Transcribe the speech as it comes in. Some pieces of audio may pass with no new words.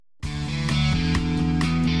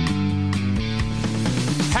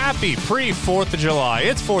Happy pre-4th of July.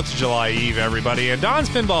 It's 4th of July Eve, everybody, and Don's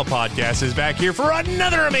Pinball Podcast is back here for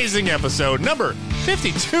another amazing episode, number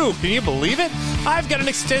 52. Can you believe it? I've got an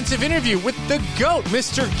extensive interview with the GOAT,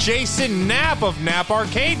 Mr. Jason Knapp of Knapp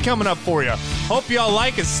Arcade, coming up for you. Hope y'all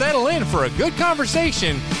like and settle in for a good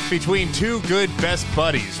conversation between two good best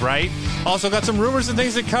buddies, right? Also got some rumors and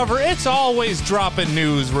things to cover. It's always dropping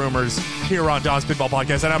news rumors here on Don's Pinball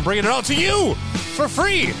Podcast, and I'm bringing it all to you for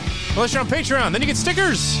free. Unless you're on Patreon, then you get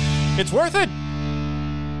stickers. It's worth it.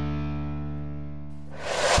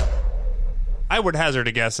 I would hazard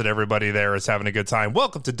a guess that everybody there is having a good time.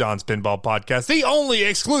 Welcome to Don's Pinball Podcast, the only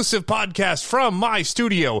exclusive podcast from my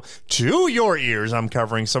studio to your ears. I'm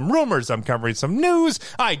covering some rumors. I'm covering some news.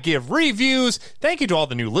 I give reviews. Thank you to all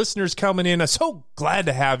the new listeners coming in. I'm so glad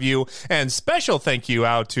to have you. And special thank you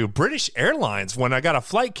out to British Airlines. When I got a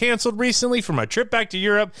flight canceled recently for my trip back to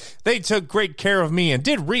Europe, they took great care of me and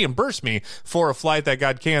did reimburse me for a flight that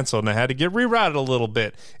got canceled. And I had to get rerouted a little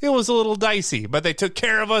bit. It was a little dicey, but they took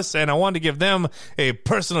care of us, and I wanted to give them a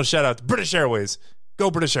personal shout out to British Airways.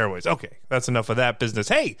 Go British Airways. Okay, that's enough of that business.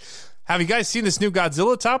 Hey, have you guys seen this new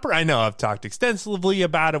Godzilla topper? I know I've talked extensively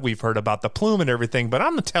about it. We've heard about the plume and everything, but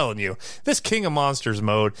I'm telling you, this King of Monsters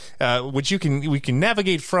mode, which we can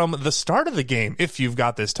navigate from the start of the game if you've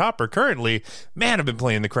got this topper currently. Man, I've been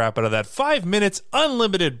playing the crap out of that. 5 minutes,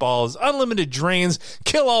 unlimited balls, unlimited drains,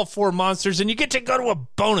 kill all 4 monsters, and you get to go to a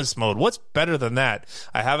bonus mode. What's better than that?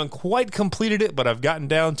 I haven't quite completed it, but I've gotten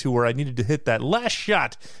down to where I needed to hit that last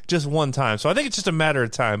shot just one time. So I think it's just a matter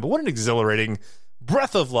of time. But what an exhilarating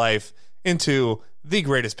breath of life into the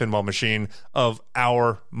greatest pinball machine of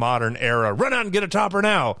our modern era. Run out and get a topper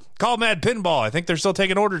now. Call Mad Pinball. I think they're still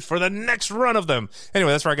taking orders for the next run of them.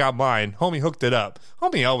 Anyway, that's where I got mine. Homie hooked it up.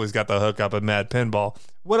 Homie always got the hook up at Mad Pinball.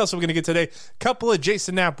 What else are we going to get today? Couple of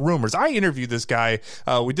Jason Knapp rumors. I interviewed this guy.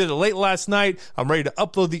 We did it late last night. I'm ready to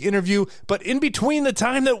upload the interview. But in between the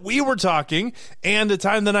time that we were talking and the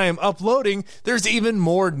time that I am uploading, there's even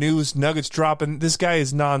more news nuggets dropping. This guy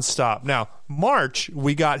is nonstop. Now, March,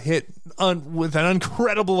 we got hit with an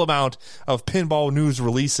incredible amount of pinball news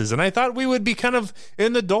releases. And I thought we would be kind of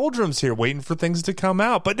in the doldrums here, waiting for things to come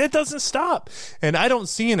out. But it doesn't stop. And I don't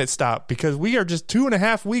see it stop because we are just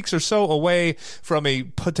 2.5 weeks or so away from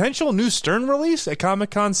a potential new Stern release at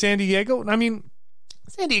Comic-Con San Diego. I mean,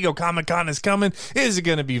 San Diego Comic-Con is coming. Is it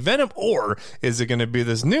going to be Venom, or is it going to be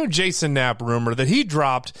this new Jason Knapp rumor that he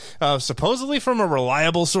dropped supposedly from a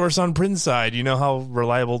reliable source on Pinside? You know how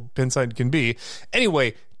reliable Pinside can be.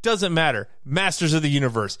 Anyway, doesn't matter. Masters of the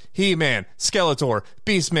Universe, He-Man, Skeletor,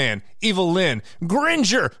 Beastman, Evil Lyn,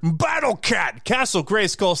 Gringer, Battle Cat, Castle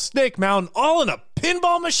Grayskull, Snake Mountain, all in a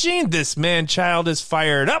pinball machine. This man-child is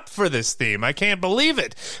fired up for this theme. I can't believe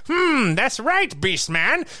it. That's right,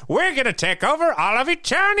 Beastman. We're gonna take over all of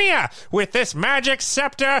Eternia with this magic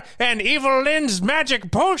scepter and Evil Lyn's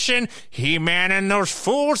magic potion. He-Man and those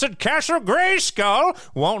fools at Castle Grayskull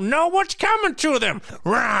won't know what's coming to them.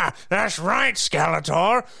 Rah, that's right,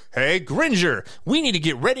 Skeletor. Hey, Gringer, we need to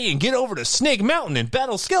get ready and get over to Snake Mountain and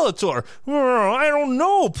battle Skeletor. I don't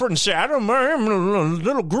know, Prince Adam. I'm a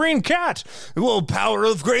little green cat. Well, power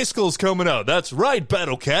of Grayskull's coming out. That's right,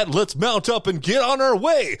 Battle Cat. Let's mount up and get on our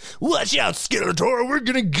way. Watch out, Skeletor. We're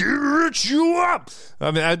gonna get you up.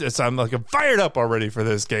 I mean, I'm fired up already for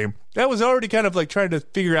this game. I was already kind of like trying to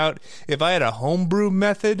figure out if I had a homebrew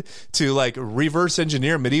method to like reverse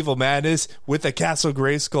engineer Medieval Madness with a Castle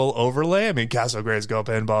Grayskull overlay. I mean, Castle Grayskull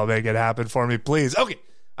pinball, make it happen for me, please. Okay.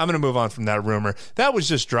 I'm going to move on from that rumor. That was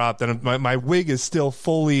just dropped, and my wig is still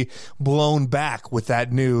fully blown back with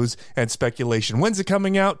that news and speculation. When's it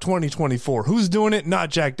coming out? 2024. Who's doing it? Not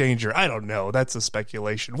Jack Danger. I don't know. That's a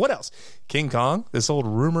speculation. What else? King Kong, this old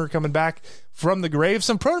rumor coming back from the grave.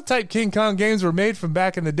 Some prototype King Kong games were made from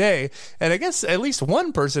back in the day, and I guess at least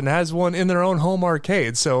one person has one in their own home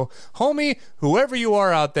arcade. So, homie, whoever you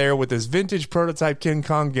are out there with this vintage prototype King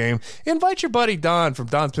Kong game, invite your buddy Don from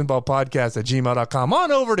Don's Pinball Podcast at gmail.com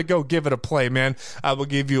on over to go give it a play, man. I will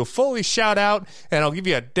give you a fully shout out, and I'll give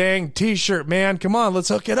you a dang t-shirt, man. Come on, let's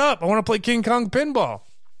hook it up. I want to play King Kong pinball.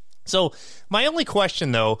 So my only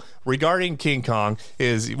question, though, regarding King Kong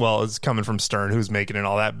is, well, it's coming from Stern, who's making it and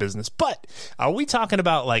all that business. But are we talking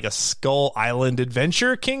about like a Skull Island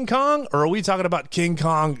adventure King Kong? Or are we talking about King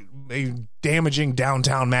Kong damaging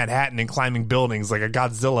downtown Manhattan and climbing buildings like a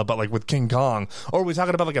Godzilla, but like with King Kong? Or are we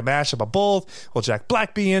talking about like a mashup of both? Will Jack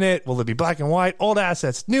Black be in it? Will it be black and white? Old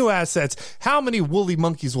assets, new assets? How many woolly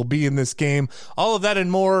monkeys will be in this game? All of that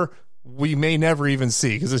and more we may never even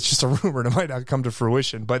see because it's just a rumor and it might not come to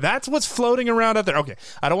fruition. But that's what's floating around out there. Okay,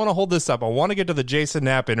 I don't want to hold this up. I want to get to the Jason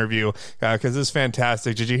Knapp interview because this is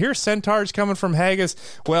fantastic. Did you hear Centaur's coming from Haggis?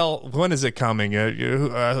 Well, when is it coming?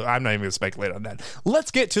 I'm not even going to speculate on that. Let's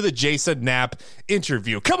get to the Jason Knapp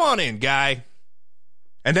interview. Come on in, guy.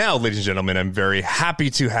 And now, ladies and gentlemen, I'm very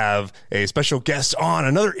happy to have a special guest on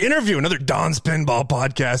another interview, another Don's Pinball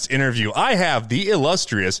Podcast interview. I have the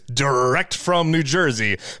illustrious, direct from New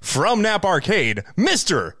Jersey, from Knapp Arcade,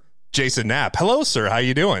 Mr. Jason Knapp. Hello, sir. How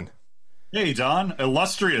you doing? Hey, Don.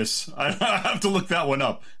 Illustrious. I have to look that one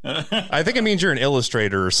up. I think it means you're an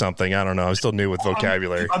illustrator or something. I don't know. I'm still new with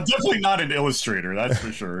vocabulary. I'm definitely not an illustrator, that's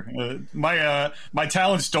for sure. My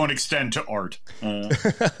talents don't extend to art.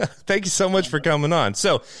 Thank you so much for coming on.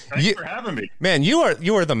 So, thanks for having me. Man, you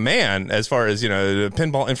are the man as far as,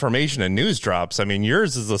 pinball information and news drops. I mean,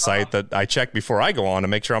 yours is the site that I check before I go on to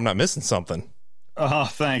make sure I'm not missing something.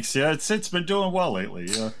 Thanks. Yeah, it's been doing well lately.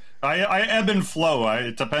 I ebb and flow.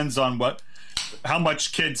 It depends on how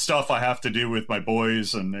much kid stuff I have to do with my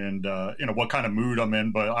boys and what kind of mood I'm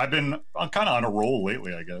in. But I'm kind of on a roll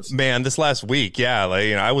lately, I guess. Man, this last week, yeah,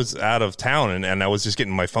 I was out of town and I was just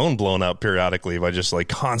getting my phone blown up periodically by just like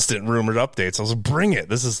constant rumored updates. I was like, bring it.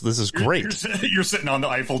 This is great. You're sitting on the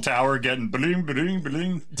Eiffel Tower getting bling, bling,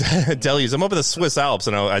 bling. Deluge. I'm up in the Swiss Alps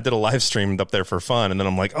and I did a live stream up there for fun. And then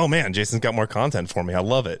I'm like, oh man, Jason's got more content for me. I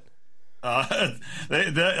love it. I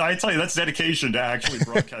tell you, that's dedication to actually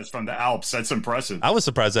broadcast from the Alps. That's impressive. I was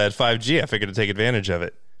surprised I had 5G. I figured to take advantage of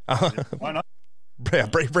it. Why not? Yeah,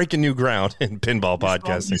 breaking new ground in pinball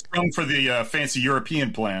podcasting. Strong for the fancy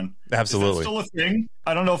European plan. Absolutely. Is that still a thing?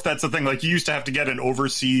 I don't know if that's a thing. Like, you used to have to get an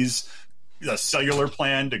overseas cellular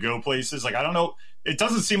plan to go places. Like, I don't know. It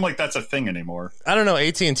doesn't seem like that's a thing anymore. I don't know.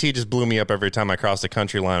 AT&T just blew me up every time I crossed the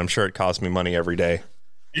country line. I'm sure it costs me money every day.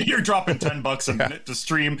 You're dropping $10 a minute to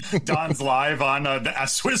stream Don's live on the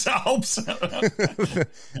Swiss Alps.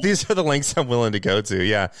 These are the links I'm willing to go to.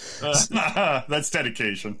 Yeah, that's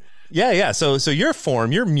dedication. Yeah. So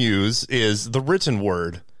your muse is the written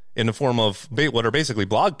word in the form of what are basically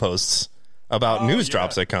blog posts about news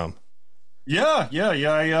drops that come. Yeah.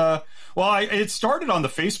 It started on the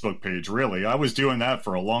Facebook page. Really, I was doing that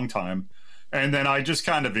for a long time. And then I just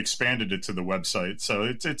kind of expanded it to the website. So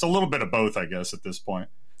it's a little bit of both, I guess, at this point.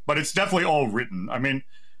 But it's definitely all written. I mean,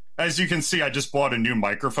 as you can see, I just bought a new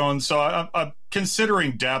microphone. So I'm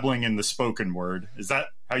considering dabbling in the spoken word. Is that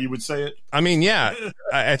how you would say it? I mean, yeah.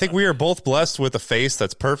 I think we are both blessed with a face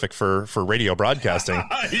that's perfect for radio broadcasting.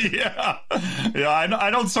 Yeah. I'm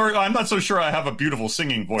not so sure I have a beautiful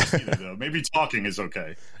singing voice either, though. Maybe talking is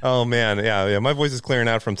okay. Oh, man. Yeah. My voice is clearing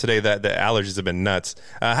out from today. That the allergies have been nuts.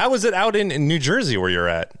 How was it out in New Jersey where you're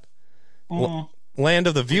at? Land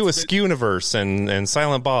of the View Askew-universe and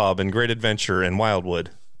Silent Bob and Great Adventure and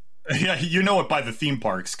Wildwood. Yeah, you know it by the theme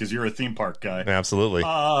parks because you're a theme park guy. Absolutely.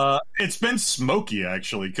 It's been smoky,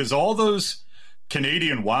 actually, because all those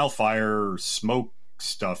Canadian wildfire smoke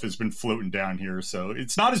stuff has been floating down here. So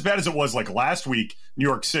it's not as bad as it was like last week. New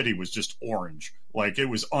York City was just orange. Like, it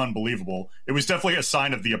was unbelievable. It was definitely a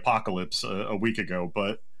sign of the apocalypse a week ago.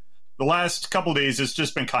 But the last couple of days, it's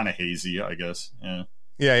just been kind of hazy, I guess.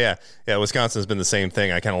 Yeah. Wisconsin's been the same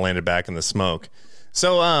thing. I kind of landed back in the smoke.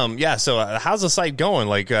 So, how's the site going?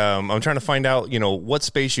 Like, I'm trying to find out, what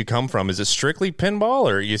space you come from. Is it strictly pinball,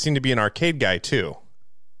 or you seem to be an arcade guy too?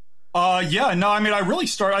 I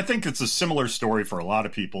think it's a similar story for a lot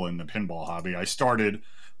of people in the pinball hobby. I started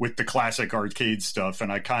with the classic arcade stuff,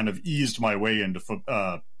 and I kind of eased my way into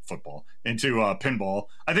pinball.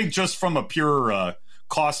 I think just from a pure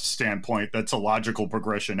cost standpoint, that's a logical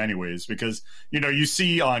progression anyways, because, you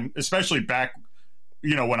see especially back,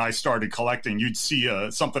 when I started collecting, you'd see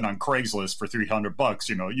something on Craigslist for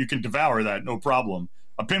 $300. You can devour that, no problem.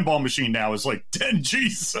 A pinball machine now is like 10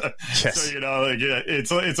 G's. Yes.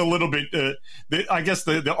 So, it's a little bit, I guess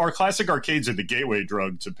our classic arcades are the gateway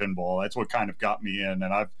drug to pinball. That's what kind of got me in.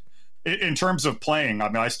 And in terms of playing, I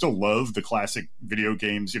mean, I still love the classic video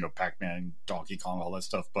games, Pac-Man, Donkey Kong, all that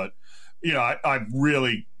stuff. But, I've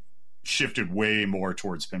really shifted way more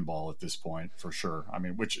towards pinball at this point, for sure. I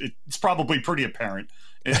mean, which it's probably pretty apparent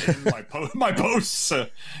in my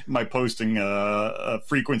posting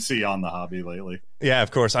frequency on the hobby lately. Yeah,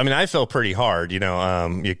 of course. I mean, I fell pretty hard.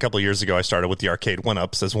 A couple of years ago, I started with the arcade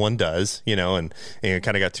 1-ups, as one does. And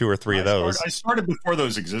kind of got 2 or 3 of those. I started before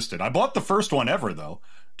those existed. I bought the first one ever, though,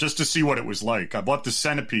 just to see what it was like. I bought the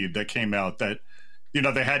Centipede that came out that.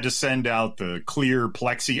 They had to send out the clear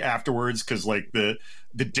plexi afterwards because, like, the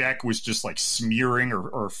deck was just, like, smearing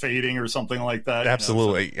or fading or something like that.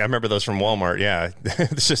 Absolutely. I remember those from Walmart, yeah.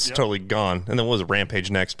 It's just totally gone. And then what was it, Rampage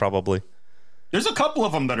next, probably? There's a couple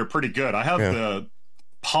of them that are pretty good. I have the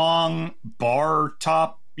Pong bar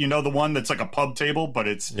top. You know, the one that's like a pub table, but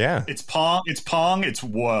it's Pong. It's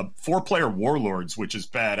 4-player Warlords, which is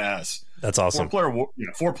badass. That's awesome.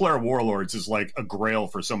 4-player Warlords is like a grail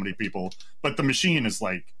for so many people, but the machine is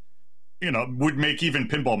like, you know, would make even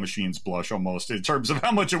pinball machines blush almost in terms of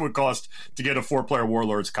how much it would cost to get a 4-player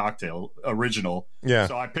Warlords cocktail original. Yeah.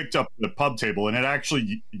 So I picked up the pub table and it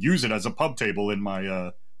actually use it as a pub table in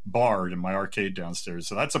my bar in my arcade downstairs.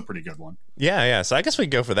 So that's a pretty good one. Yeah. So I guess we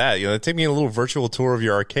go for that. You know, take me a little virtual tour of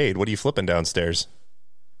your arcade. What are you flipping downstairs?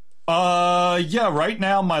 Right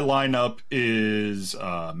now my lineup is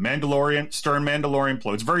Stern Mandalorian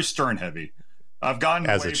Pro. It's very Stern heavy. I've gotten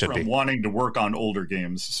away from wanting to work on older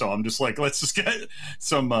games, so I'm just like, let's just get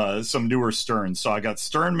some newer Sterns. So I got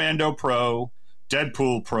Stern Mando Pro,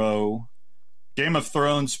 Deadpool Pro, Game of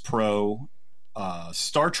Thrones Pro,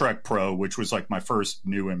 Star Trek Pro, which was like my first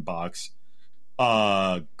new inbox,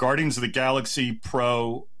 Guardians of the Galaxy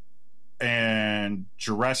Pro, and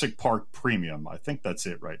Jurassic Park Premium. I think that's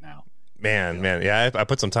it right now. Man, yeah, I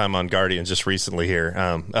put some time on Guardians just recently here.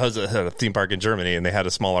 I was at a theme park in Germany, and they had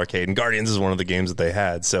a small arcade, and Guardians is one of the games that they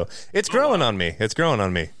had. So it's growing on me. It's growing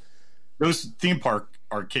on me. Those theme park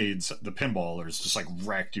arcades, the pinball is just like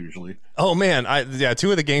wrecked usually. Oh man,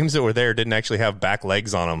 two of the games that were there didn't actually have back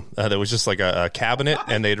legs on them. There was just like a cabinet,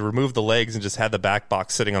 and they'd removed the legs and just had the back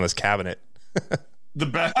box sitting on this cabinet. The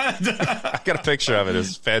bad. I got a picture of it.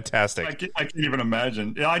 It's fantastic. I can't even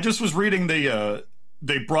imagine. Yeah, I just was reading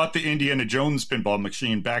they brought the Indiana Jones pinball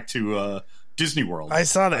machine back to Disney World. I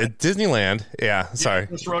saw that at Disneyland. Yeah, sorry.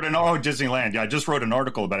 Disneyland. Yeah, I just wrote an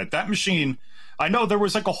article about it. That machine, I know there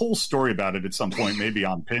was like a whole story about it at some point, maybe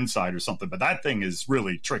on Pinside or something, but that thing is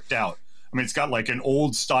really tricked out. I mean, it's got like an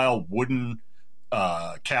old style wooden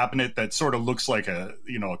cabinet that sort of looks like a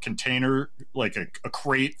container, like a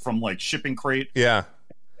crate from like shipping crate. Yeah.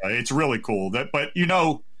 It's really cool. But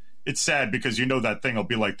it's sad because that thing will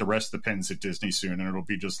be like the rest of the pins at Disney soon, and it'll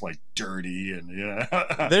be just like dirty and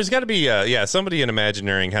There's got to be somebody in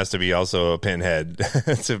Imagineering has to be also a pinhead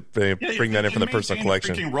to bring that in for the personal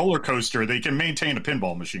collection. Freaking roller coaster, they can maintain a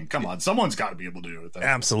pinball machine. Come on, someone's got to be able to do it.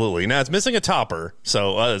 Absolutely. Now it's missing a topper,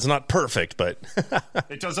 so it's not perfect, but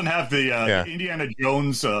it doesn't have the Indiana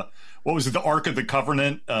Jones. What was it? The Ark of the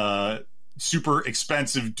Covenant. Super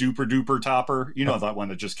expensive duper topper. You know that one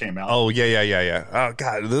that just came out. Oh yeah. Oh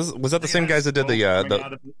god, was that the same guys that did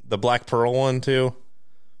the Black Pearl one too?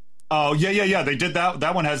 Oh yeah. They did that.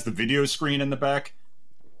 That one has the video screen in the back.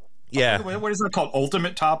 Yeah. What is that called?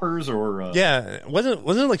 Ultimate toppers or? Yeah, wasn't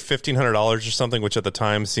it like $1,500 or something, which at the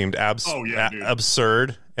time seemed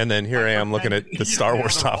absurd. And then here I am looking at the Star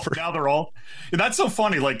Wars topper. Now they're all. That's so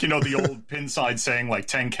funny. Like, the old Pinside saying like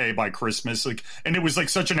 10K by Christmas. Like, and it was like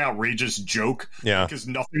such an outrageous joke. Yeah. Because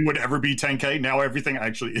nothing would ever be 10K. Now everything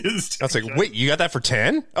actually is 10K. I was like, wait, you got that for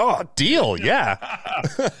 10? Oh, deal. Yeah.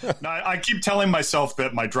 Now, I keep telling myself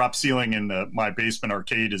that my drop ceiling in my basement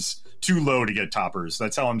arcade is too low to get toppers.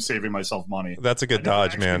 That's how I'm saving myself money. That's a good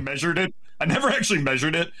dodge, man. I never actually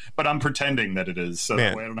measured it, but I'm pretending that it is, so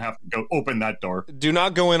that way I don't have to go open that door. Do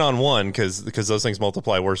not go in on one, because those things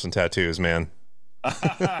multiply worse than tattoos, man.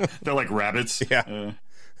 They're like rabbits. Yeah.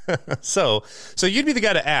 So you'd be the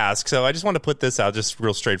guy to ask. So I just want to put this out, just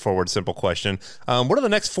real straightforward, simple question. What are the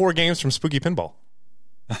next 4 games from Spooky Pinball?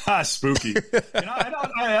 Spooky.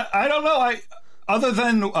 I don't know. Other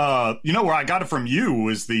than where I got it from you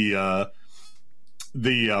was the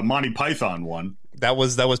Monty Python one. That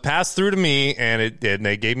was passed through to me, and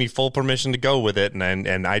they gave me full permission to go with it,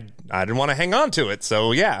 and I didn't want to hang on to it.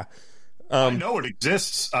 So yeah. I know it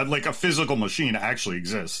exists. Like a physical machine actually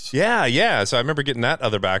exists. Yeah. So I remember getting that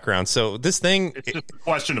other background. So this thing, it's just a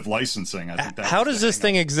question of licensing. I think. How does this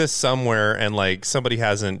thing exist somewhere and like somebody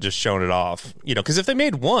hasn't just shown it off? Because if they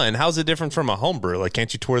made one, how's it different from a homebrew? Like,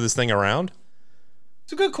 can't you tour this thing around?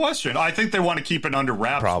 It's a good question. I think they want to keep it under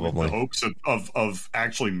wraps, probably, with the hopes of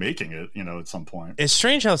actually making it, at some point. It's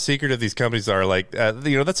strange how secretive these companies are. Like,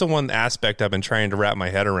 that's the one aspect I've been trying to wrap my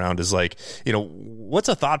head around is like, what's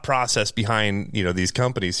a thought process behind, these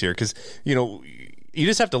companies here? Because, you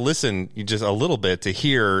just have to listen just a little bit to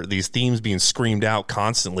hear these themes being screamed out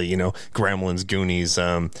constantly, Gremlins, Goonies,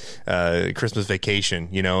 Christmas Vacation,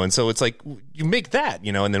 and so it's like you make that,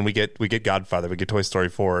 and then we get Godfather, we get Toy Story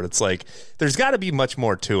 4. It's like there's got to be much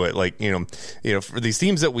more to it. Like, for these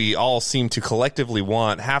themes that we all seem to collectively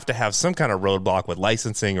want have to have some kind of roadblock with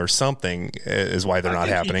licensing or something is why they're not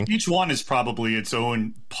happening. Each one is probably its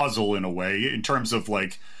own puzzle in a way in terms of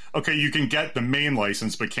like, okay, you can get the main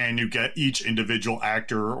license, but can you get each individual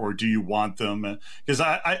actor, or do you want them? Because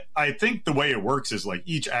I think the way it works is like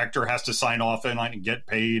each actor has to sign off and get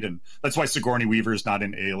paid, and that's why Sigourney Weaver is not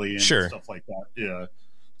an Alien and stuff like that. Yeah,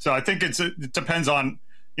 so I think it depends on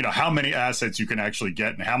how many assets you can actually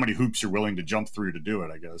get and how many hoops you're willing to jump through to do it,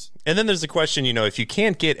 I guess. And then there's the question, if you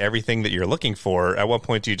can't get everything that you're looking for, at what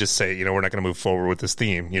point do you just say, we're not going to move forward with this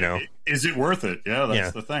theme, Is it worth it? Yeah,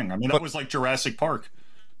 that's the thing. I mean, that was like Jurassic Park.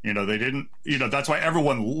 They didn't, that's why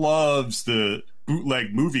everyone loves the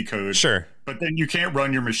bootleg movie code. Sure. But then you can't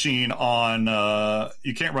run your machine on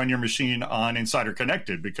Insider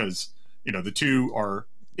Connected because, the two are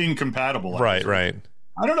incompatible. Right.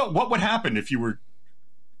 I don't know what would happen if you were,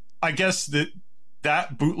 I guess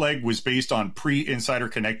that bootleg was based on pre-Insider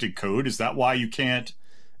Connected code. Is that why you can't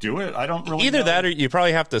do it? I don't really know. That or you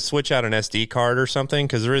probably have to switch out an SD card or something,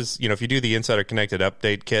 because there is, if you do the Insider Connected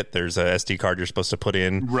update kit, there's a SD card you're supposed to put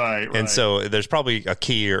in. Right. And so there's probably a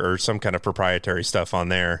key or some kind of proprietary stuff on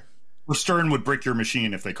there. Well, Stern would brick your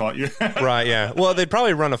machine if they caught you. Right, yeah. Well, they'd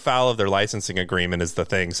probably run afoul of their licensing agreement is the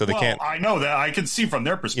thing, so they can't. I know that. I can see from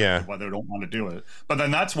their perspective why they don't want to do it. But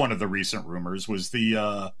then that's one of the recent rumors was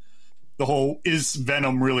the whole, is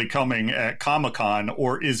Venom really coming at Comic-Con,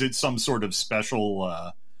 or is it some sort of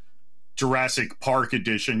special Jurassic Park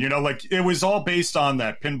edition? Like it was all based on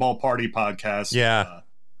that Pinball Party podcast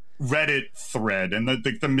Reddit thread and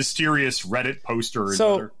the mysterious Reddit poster.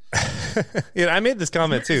 So I made this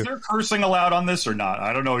comment too. Is there cursing allowed on this or not?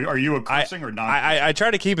 I don't know. Are you cursing or not? I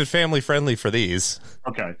try to keep it family friendly for these.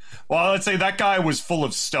 Okay. Well, let's say that guy was full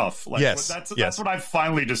of stuff. Like, yes. That's what I've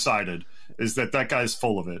finally decided, is that guy's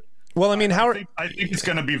full of it. Well, I mean, I think it's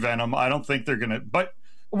going to be Venom. I don't think they're going to. But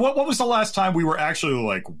what was the last time we were actually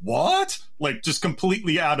like, what? Like, just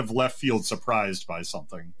completely out of left field, surprised by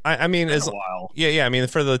something? I mean, a while. Yeah. I mean,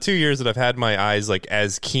 for the 2 years that I've had my eyes like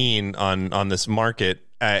as keen on this market,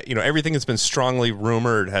 everything that's been strongly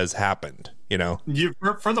rumored has happened.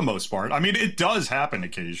 For the most part. I mean, it does happen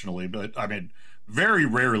occasionally, but I mean, very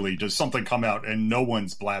rarely does something come out and no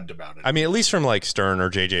one's blabbed about it. I mean, at least from like Stern or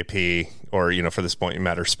JJP or, for this point,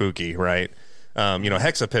 Matter Spooky, right?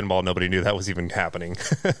 Hexa Pinball, nobody knew that was even happening.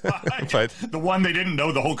 But the one they didn't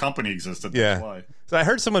know the whole company existed. Yeah. That's why. So I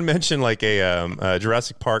heard someone mention like a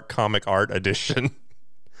Jurassic Park comic art edition.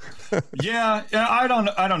 yeah, I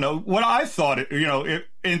don't know. What I thought,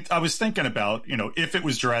 I was thinking about, if it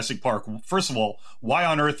was Jurassic Park, first of all, why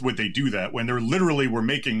on earth would they do that when they're literally were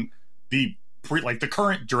making the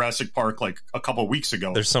current Jurassic Park like a couple weeks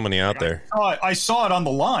ago? There's so many out there. I saw it on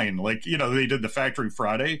the line. Like, they did the Factory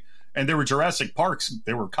Friday and there were Jurassic Parks.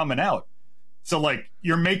 They were coming out. So like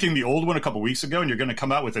you're making the old one a couple weeks ago and you're going to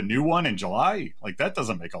come out with a new one in July. Like that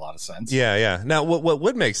doesn't make a lot of sense. Yeah. Now what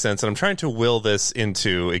would make sense, and I'm trying to will this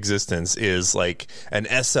into existence, is like an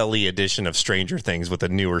SLE edition of Stranger Things with the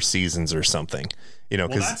newer seasons or something.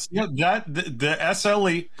 Because the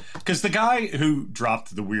SLE, because the guy who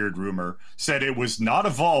dropped the weird rumor said it was not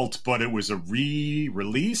a vault, but it was a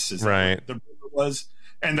re-release. Is right. That what the rumor was?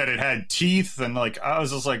 And that it had teeth, and like I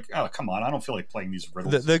was just like, oh come on, I don't feel like playing these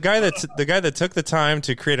riddles. The guy that took the time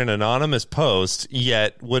to create an anonymous post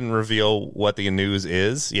yet wouldn't reveal what the news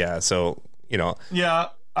is. Yeah, so Yeah,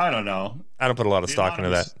 I don't know. I don't put a lot of stock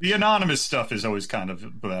into that. The anonymous stuff is always kind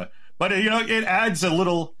of, but it adds a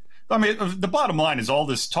little. I mean, the bottom line is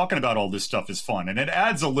talking about all this stuff is fun, and it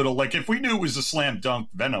adds a little. Like if we knew it was a slam dunk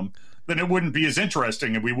Venom, then it wouldn't be as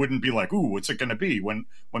interesting, and we wouldn't be like, ooh, what's it going to be when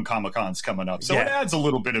Comic-Con's coming up? So it adds a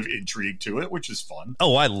little bit of intrigue to it, which is fun.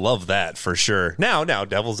 Oh, I love that for sure. Now,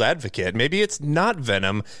 devil's advocate. Maybe it's not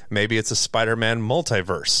Venom. Maybe it's a Spider-Man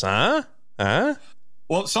multiverse, huh?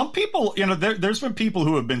 Well, some people, there's been people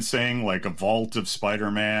who have been saying like a vault of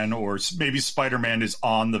Spider-Man, or maybe Spider-Man is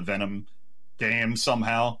on the Venom game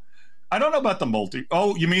somehow. I don't know about the multi.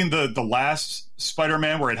 Oh, you mean the last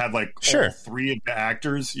Spider-Man where it had like all three of the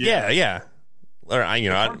actors? Yeah.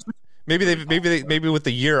 Or maybe with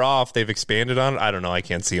the year off they've expanded on it. I don't know. I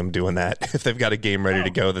can't see them doing that if they've got a game ready to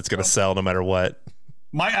go that's going to sell no matter what.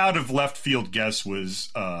 My out of left field guess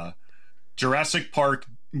was Jurassic Park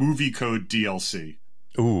movie code DLC.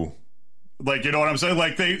 Ooh. Like, you know what I'm saying?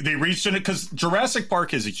 Like they reached in it because Jurassic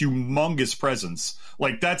Park has a humongous presence.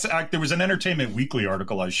 Like there was an Entertainment Weekly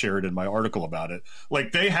article I shared in my article about it.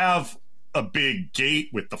 Like they have a big gate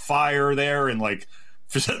with the fire there and like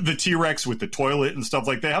the T-Rex with the toilet and stuff.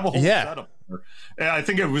 Like they have a whole setup there. And I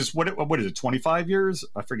think it was what is it? 25 years?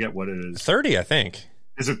 I forget what it is. 30, I think.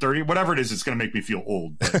 Is it 30? Whatever it is, it's going to make me feel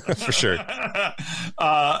old. For sure.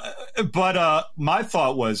 But my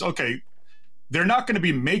thought was, okay, they're not going to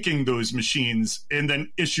be making those machines and then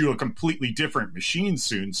issue a completely different machine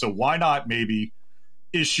soon. So why not maybe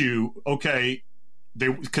issue. Okay,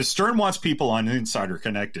 because Stern wants people on Insider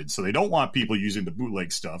Connected, so they don't want people using the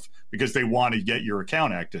bootleg stuff because they want to get your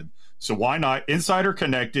account active. So why not Insider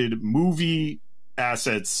Connected, movie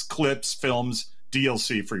assets, clips, films,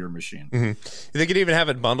 DLC for your machine? They could even have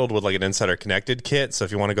it bundled with like an Insider Connected kit. So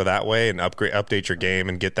if you want to go that way and update your game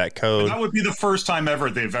and get that code, and that would be the first time ever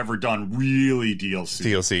they've ever done really DLC.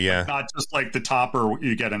 DLC, yeah, not just like the topper.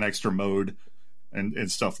 You get an extra mode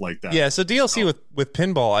and stuff like that. Yeah, so DLC with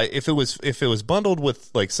pinball, if it was bundled with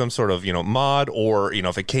like some sort of mod, or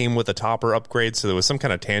if it came with a topper upgrade, so there was some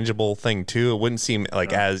kind of tangible thing too, it wouldn't seem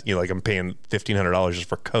like as like I'm paying $1,500 just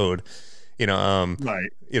for code. Right.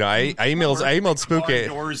 I emailed Spook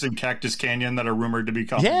doors in Cactus Canyon that are rumored to be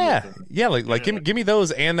coming. Give me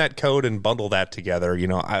those and that code and bundle that together.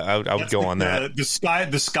 I would go on that. The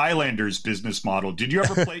Skylanders business model. Did you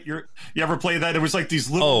ever play you ever play that? It was like these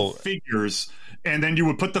little figures, and then you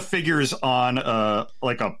would put the figures on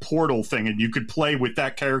like a portal thing, and you could play with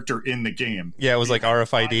that character in the game. Yeah, it was like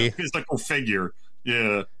RFID physical figure.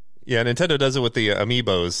 Yeah. Yeah, Nintendo does it with the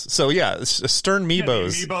Amiibos. So yeah, Stern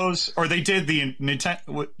Amiibos. Amiibos, or they did the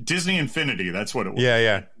Disney Infinity. That's what it was.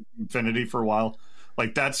 Yeah. Infinity for a while,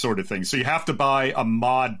 like that sort of thing. So you have to buy a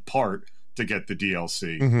mod part to get the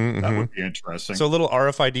DLC. That would be interesting. So a little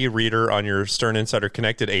RFID reader on your Stern Insider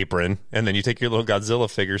Connected apron, and then you take your little Godzilla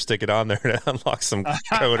figure, stick it on there to unlock some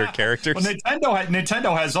code or characters. Well,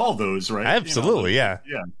 Nintendo has all those, right? Absolutely, yeah.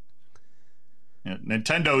 Yeah,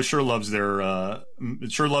 Nintendo sure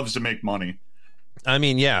loves to make money. I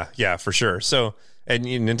mean, yeah, for sure. So, and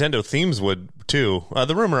Nintendo themes would too.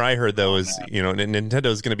 The rumor I heard though is Nintendo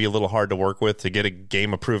is going to be a little hard to work with to get a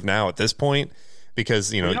game approved now at this point,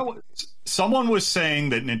 because someone was saying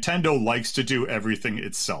that Nintendo likes to do everything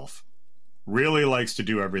itself, really likes to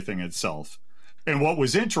do everything itself. And what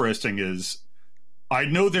was interesting is, I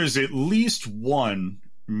know there's at least one,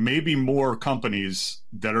 maybe more companies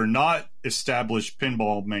that are not established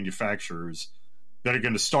pinball manufacturers that are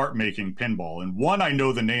going to start making pinball. And one I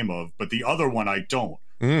know the name of, but the other one I don't.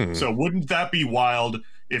 So wouldn't that be wild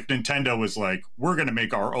if Nintendo was like, we're going to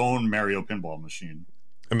make our own Mario pinball machine?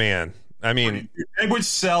 Man, I mean, they would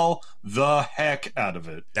sell the heck out of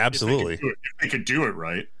it. Absolutely. If they could do it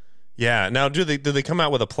right. Yeah. Now, do they come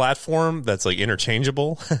out with a platform that's like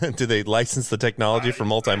interchangeable? Do they license the technology for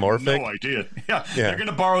multimorphic? I have no idea. Yeah. They're going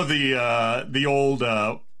to borrow the old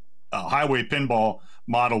highway pinball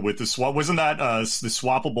model with the swap. Wasn't that the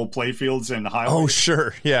swappable playfields in Highway? Oh,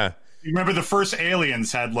 sure. Yeah. You remember the first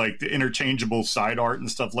Aliens had like the interchangeable side art and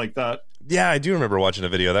stuff like that? Yeah, I do remember watching a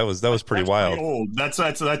video. That was pretty wild. Pretty old.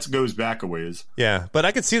 That goes back a ways. Yeah, but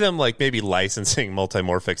I could see them like maybe licensing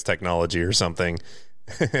multimorphics technology or something.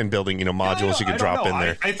 And building, modules you can drop in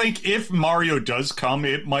there. I think if Mario does come,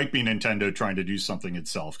 it might be Nintendo trying to do something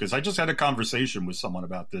itself. Because I just had a conversation with someone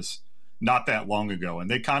about this not that long ago,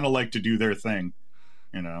 and they kind of like to do their thing.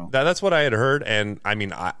 That's what I had heard, and I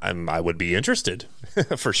mean, I would be interested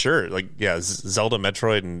for sure. Like, Zelda,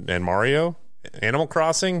 Metroid, and Mario, Animal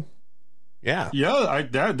Crossing. Yeah.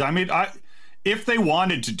 If they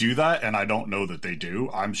wanted to do that, and I don't know that they do,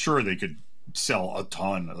 I'm sure they could sell a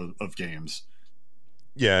ton of games.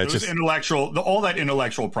 Yeah, it's all that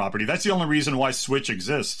intellectual property. That's the only reason why Switch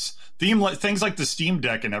exists. Things like the Steam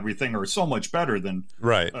Deck and everything are so much better than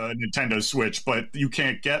Nintendo Switch. But you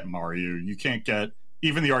can't get Mario. You can't get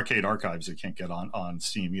even the arcade archives. You can't get on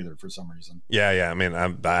Steam either for some reason. Yeah. I mean,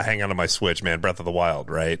 I hang on to my Switch, man. Breath of the Wild,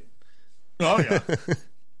 right? Oh yeah,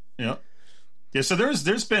 yeah. So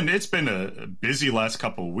it's been a busy last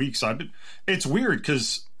couple of weeks. It's weird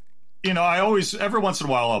because. I always, every once in a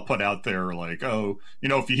while, I'll put out there like,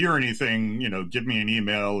 if you hear anything, give me an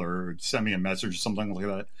email or send me a message or something like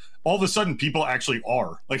that. All of a sudden, people actually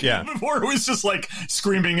are. Like, before it was just like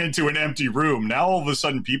screaming into an empty room. Now, all of a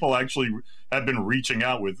sudden, people actually have been reaching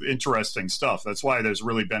out with interesting stuff. That's why there's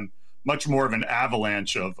really been much more of an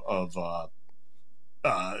avalanche of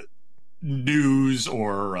news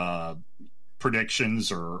or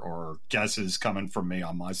predictions or guesses coming from me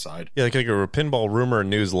on my side. Yeah, like a pinball rumor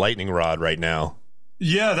news lightning rod right now.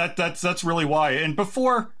 Yeah, that's really why. And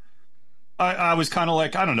before, I was kind of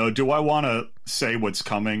like, I don't know, do I want to say what's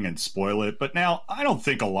coming and spoil it? But now I don't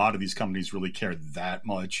think a lot of these companies really care that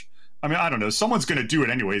much. I mean, I don't know. Someone's going to do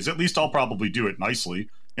it anyways. At least I'll probably do it nicely.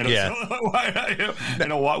 Yeah. So,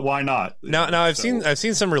 why not? Now I've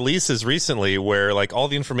seen some releases recently where like all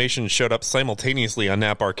the information showed up simultaneously on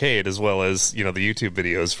Knapp Arcade as well as the YouTube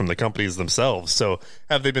videos from the companies themselves. So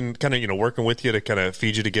have they been kind of working with you to kind of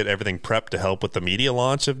feed you to get everything prepped to help with the media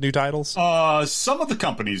launch of new titles? Some of the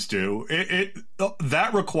companies do.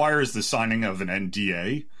 That requires the signing of an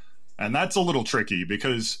NDA, and that's a little tricky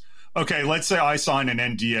because okay, let's say I sign an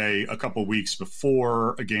NDA a couple weeks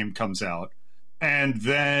before a game comes out, and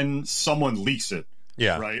then someone leaks it.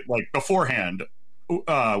 Yeah. Right. Like beforehand,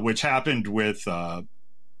 which happened with,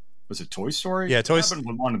 was it Toy Story? Yeah, It happened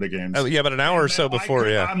with one of the games. Oh, yeah, about an hour or so before.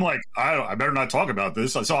 I'm like, I better not talk about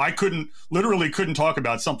this. So I literally couldn't talk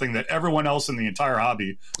about something that everyone else in the entire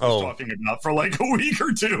hobby was talking about for like a week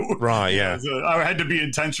or two. Right. Yeah. So I had to be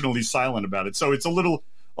intentionally silent about it. So it's a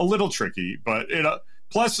little tricky, but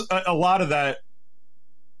plus a lot of that.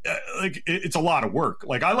 It's a lot of work.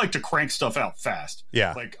 Like I like to crank stuff out fast.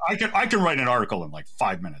 Yeah. Like I can write an article in like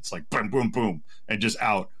 5 minutes, like boom, boom, boom, and just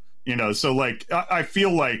out. So like I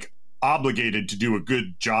feel like obligated to do a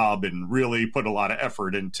good job and really put a lot of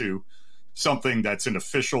effort into something that's an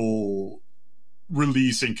official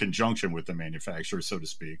release in conjunction with the manufacturer, so to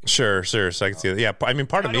speak. Sure. So I can see that. Yeah. I mean,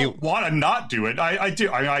 part of me want to not do it. I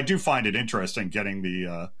do. I do find it interesting getting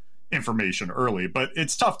the information early, but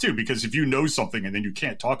it's tough too, because if you know something and then you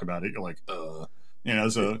can't talk about it, you're like,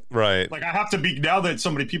 so right. Like I have to be, now that so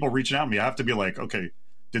many people reaching out to me, I have to be like, okay,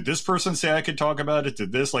 did this person say I could talk about it?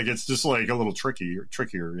 Did this, like, it's just like a little trickier,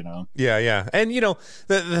 Yeah. And,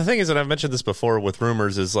 the thing is, and I've mentioned this before with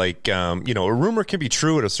rumors, is like, a rumor can be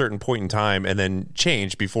true at a certain point in time and then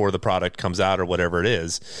change before the product comes out or whatever it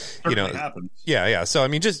is. Certainly happens. Yeah. So, I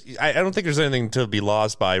mean, I don't think there's anything to be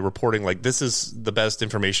lost by reporting, like, this is the best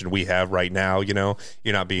information we have right now. You're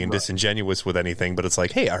not being disingenuous with anything, but it's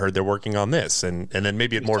like, hey, I heard they're working on this. And then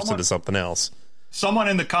maybe it morphs into something else. Someone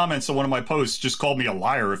in the comments of one of my posts just called me a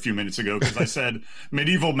liar a few minutes ago because I said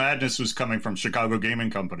Medieval Madness was coming from Chicago Gaming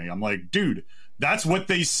Company. I'm like, dude, that's what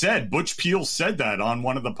they said. Butch Peel said that on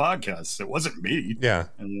one of the podcasts. It wasn't me. Yeah.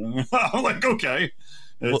 And I'm like, okay.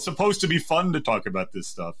 It's supposed to be fun to talk about this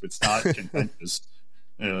stuff. It's not contentious.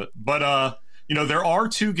 But there are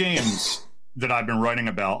two games that I've been writing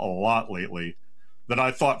about a lot lately that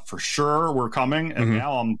I thought for sure were coming. And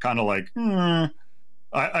now I'm kind of like,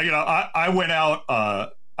 I went out.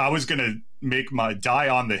 I was gonna make my die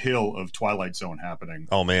on the hill of Twilight Zone happening.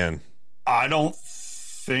 Oh man, I don't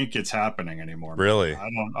think it's happening anymore. Really?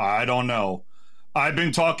 I don't know. I've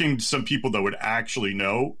been talking to some people that would actually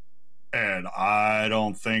know, and I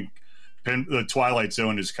don't think the Twilight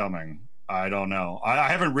Zone is coming. I don't know. I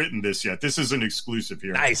haven't written this yet. This is an exclusive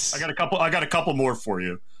here. Nice. I got a couple more for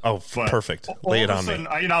you. Oh, perfect. Lay it on me.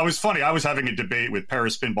 It was funny. I was having a debate with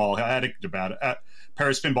Paris Pinball Addict about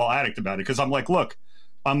it because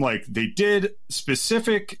I'm like, they did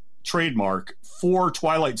specific trademark for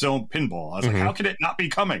Twilight Zone pinball. I was like, how could it not be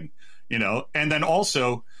coming? And then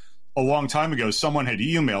also a long time ago, someone had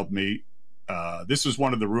emailed me. This was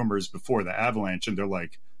one of the rumors before the avalanche, and they're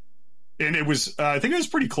like, and it was, I think it was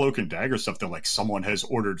pretty cloak and dagger stuff. They're like, someone has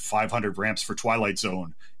ordered 500 ramps for Twilight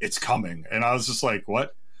Zone. It's coming. And I was just like,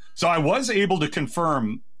 what? So I was able to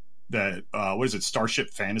confirm that, what is it,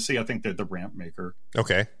 Starship Fantasy? I think they're the ramp maker.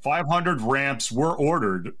 Okay. 500 ramps were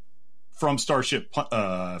ordered from Starship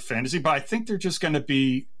Fantasy, but I think they're just going to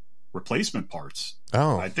be replacement parts.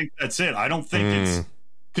 Oh. I think that's it. I don't think it's...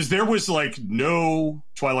 Because there was, like, no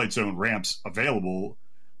Twilight Zone ramps available,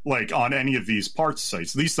 like, on any of these parts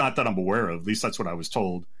sites. At least not that I'm aware of. At least that's what I was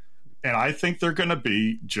told. And I think they're going to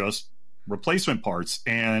be just replacement parts.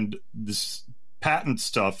 And this patent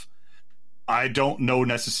stuff, I don't know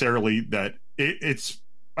necessarily that it's...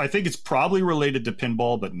 I think it's probably related to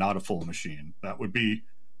pinball, but not a full machine. That would be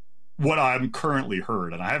what I'm currently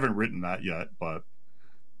heard. And I haven't written that yet, but...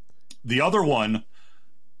 The other one...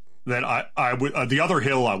 that the other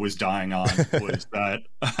hill I was dying on was that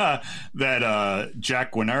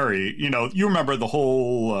Jack Guarnieri, you remember the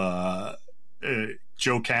whole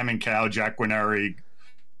Joe Kaminkow, Jack Guarnieri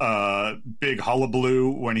big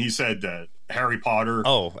hullabaloo when he said that Harry Potter,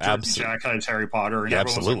 absolutely, Jack has Harry Potter, and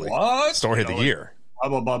absolutely, like, what? Story of the year, blah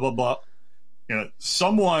blah blah blah blah.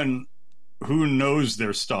 Someone who knows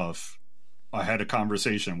their stuff, I had a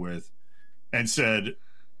conversation with, and said,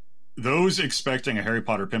 those expecting a Harry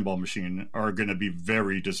Potter pinball machine are going to be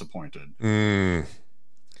very disappointed.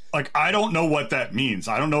 Like, I don't know what that means.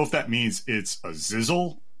 I don't know if that means it's a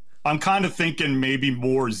Zizzle. I'm kind of thinking maybe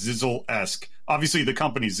more Zizzle-esque. Obviously, the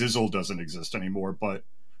company Zizzle doesn't exist anymore, but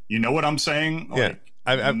you know what I'm saying? Yeah.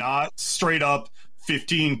 Like, not straight up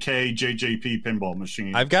 15K JJP pinball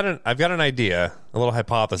machine. I've got an idea, a little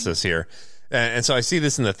hypothesis here. And so I see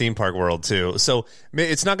this in the theme park world too. So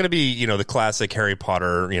it's not going to be, the classic Harry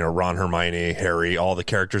Potter, Ron, Hermione, Harry, all the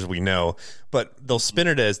characters we know, but they'll spin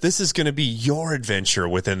it as this is going to be your adventure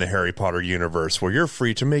within the Harry Potter universe where you're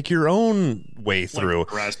free to make your own way through. Like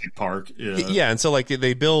Jurassic Park. Yeah. And so like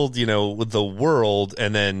they build, the world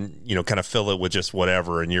and then, kind of fill it with just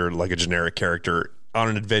whatever. And you're like a generic character on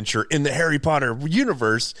an adventure in the Harry Potter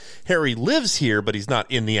universe. Harry lives here, but he's not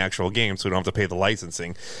in the actual game, so we don't have to pay the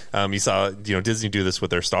licensing. You saw, Disney do this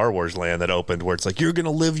with their Star Wars land that opened, where it's like you're going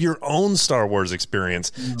to live your own Star Wars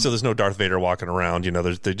experience. So there's no Darth Vader walking around.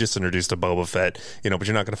 They just introduced a Boba Fett. But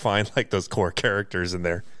you're not going to find like those core characters in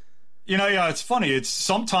there. Yeah, it's funny. It's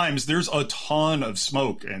sometimes there's a ton of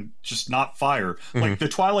smoke and just not fire. Like the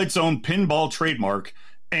Twilight Zone pinball trademark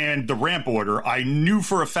and the ramp order, I knew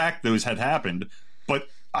for a fact those had happened, but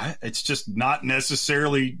it's just not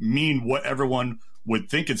necessarily mean what everyone would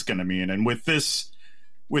think it's going to mean. And with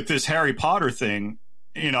this Harry Potter thing,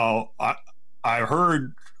 I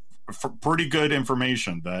heard pretty good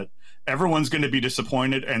information that everyone's going to be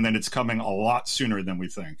disappointed, and then it's coming a lot sooner than we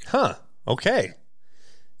think. Huh. Okay.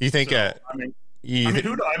 You think? So,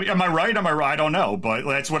 am I right? Am I right? I don't know, but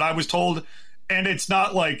that's what I was told. And it's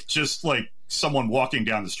not like just like someone walking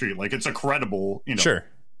down the street. Like it's a credible, sure,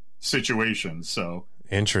 situation. So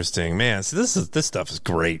interesting, man. So this stuff is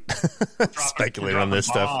great. Speculate on this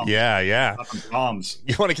stuff. Yeah. Bombs.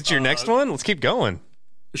 You want to get to your next one? Let's keep going.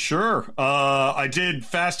 Sure. I did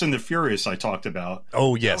Fast and the Furious. I talked about.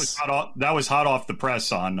 Oh yes, that was hot off the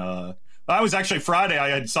press on. That was actually Friday. I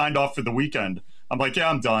had signed off for the weekend. I'm like, yeah,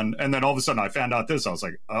 I'm done. And then all of a sudden I found out this. I was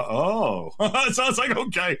like, oh. So I was like,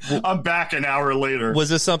 okay, I'm back an hour later. Was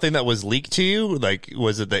this something that was leaked to you? Like,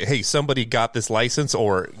 was it that, hey, somebody got this license,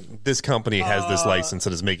 or this company has this license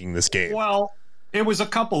and is making this game? Well, it was a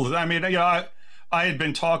couple. I mean, I had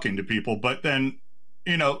been talking to people, but then,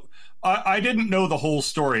 I didn't know the whole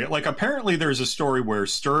story. Like, apparently there's a story where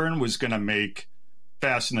Stern was going to make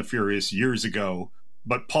Fast and the Furious years ago,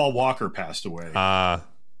 but Paul Walker passed away.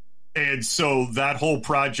 And so that whole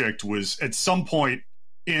project was, at some point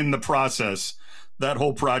in the process, that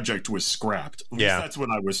whole project was scrapped. At least that's what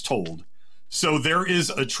I was told. So there is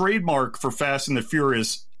a trademark for Fast and the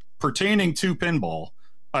Furious pertaining to pinball.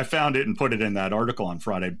 I found it and put it in that article on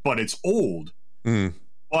Friday, but it's old.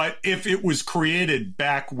 But if it was created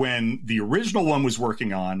back when the original one was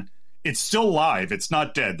working on, it's still live. It's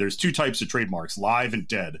not dead. There's two types of trademarks, live and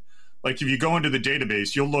dead. Like if you go into the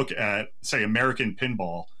database, you'll look at, say, American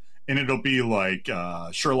Pinball, and it'll be like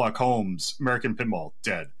Sherlock Holmes, American Pinball,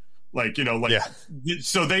 dead.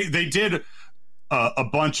 So they did a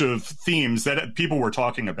bunch of themes that people were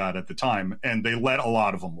talking about at the time, and they let a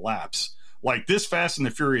lot of them lapse. Like this Fast and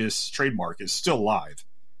the Furious trademark is still live.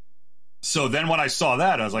 So then when I saw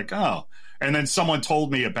that, I was like, oh. And then someone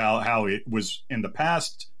told me about how it was in the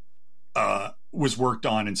past was worked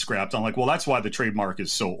on and scrapped. I'm like, well, that's why the trademark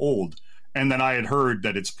is so old. And then I had heard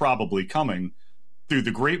that it's probably coming through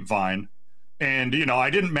the grapevine. And, I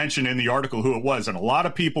didn't mention in the article who it was. And a lot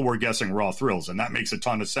of people were guessing Raw Thrills. And that makes a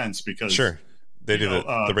ton of sense because sure, they do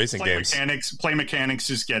the racing games. Play Mechanics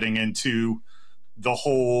is getting into the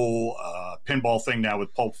whole pinball thing now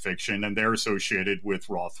with Pulp Fiction, and they're associated with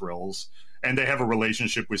Raw Thrills, and they have a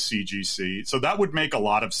relationship with CGC. So that would make a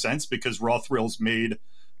lot of sense because Raw Thrills made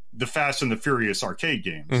the Fast and the Furious arcade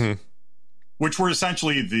games, which were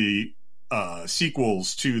essentially the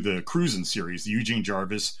sequels to the Cruisin' series, the Eugene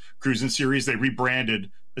Jarvis Cruisin' series. They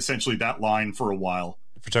rebranded essentially that line for a while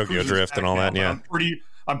for Tokyo Drift and all that. Yeah,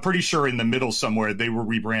 I'm pretty sure in the middle somewhere they were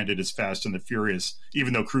rebranded as Fast and the Furious,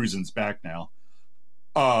 even though Cruisin's back now.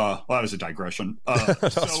 Well, that was a digression.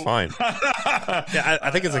 That's fine. Yeah,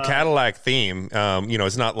 I think it's a Cadillac theme.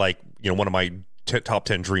 It's not like one of my top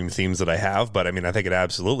 10 dream themes that I have, but I mean, I think it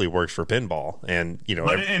absolutely works for pinball. And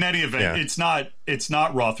but in any event, it's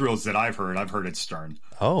not Raw Thrills that I've heard. I've heard it's Stern.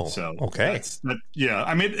 Oh, so okay.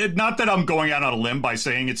 I mean, not that I'm going out on a limb by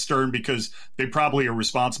saying it's Stern, because they probably are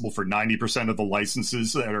responsible for 90% of the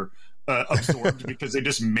licenses that are absorbed because they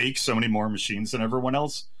just make so many more machines than everyone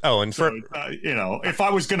else. Oh, and so, if I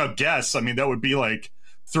was gonna guess, I mean, that would be like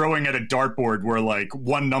throwing at a dartboard where like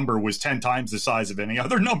one number was 10 times the size of any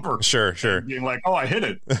other number. Sure. Being like, oh, I hit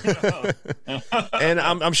it. And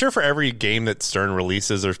I'm sure for every game that Stern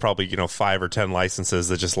releases, there's probably 5 or 10 licenses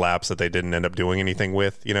that just lapse that they didn't end up doing anything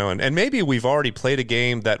with. And maybe we've already played a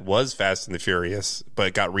game that was Fast and the Furious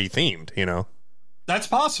but got rethemed. That's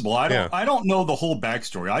possible. I don't know the whole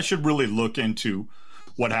backstory. I should really look into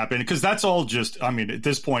what happened, because that's all just, I mean, at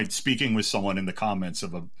this point, speaking with someone in the comments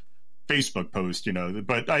of a Facebook post,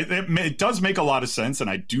 but it does make a lot of sense. And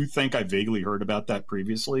I do think I vaguely heard about that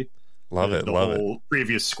previously. Love it.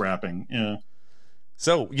 Previous scrapping. Yeah.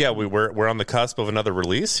 So we're on the cusp of another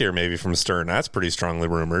release here, maybe from Stern. That's pretty strongly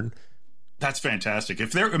rumored. That's fantastic.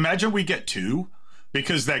 Imagine we get 2.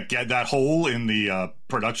 Because that hole in the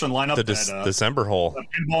production lineup, the December hole, the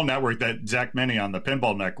Pinball Network, that Zach Meny on the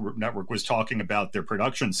Pinball Network was talking about their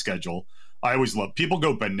production schedule. I always love people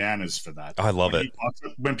go bananas for that. I love it.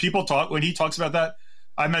 When he talks about that,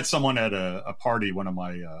 I met someone at a party, one of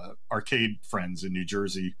my arcade friends in New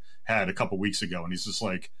Jersey had a couple weeks ago, and he's just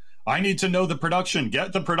like, I need to know the production.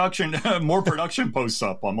 Get the production, more production posts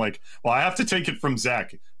up. I'm like, well, I have to take it from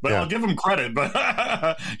Zach, but I'll give him credit.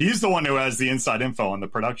 But he's the one who has the inside info on the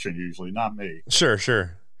production usually, not me.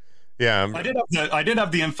 Sure. Yeah, I did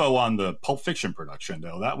have the info on the Pulp Fiction production,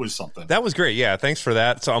 though. That was something. That was great. Yeah, thanks for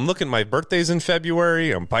that. So I'm looking. My birthday's in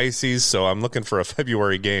February. I'm Pisces, so I'm looking for a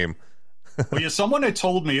February game. Well, yeah, someone had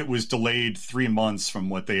told me it was delayed 3 months from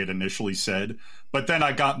what they had initially said, but then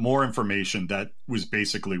I got more information that was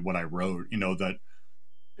basically what I wrote. That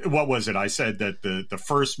what was it? I said that the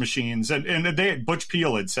first machines, and Butch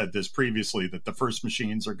Peel had said this previously, that the first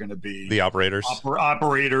machines are going to be the operators,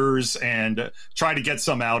 operators, and try to get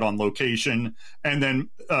some out on location, and then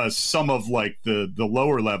some of like the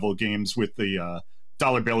lower level games with the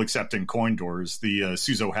dollar bill accepting coin doors, the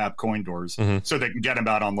Suzo Hap coin doors, so they can get them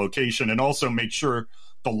out on location, and also make sure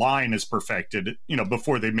the line is perfected,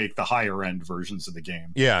 before they make the higher end versions of the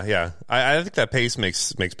game. Yeah. I think that pace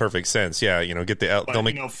makes perfect sense. Yeah, get the. But, they'll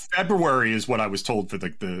make February is what I was told for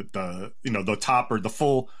the top or the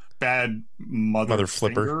full bad mother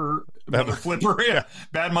flipper. Mother flipper, yeah.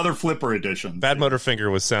 Bad mother flipper edition. Bad Motor Finger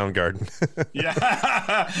was Soundgarden.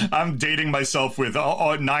 Yeah, I'm dating myself with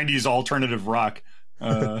 90s alternative rock.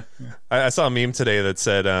 I saw a meme today that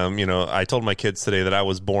said, I told my kids today that I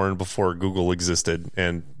was born before Google existed,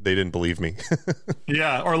 and they didn't believe me.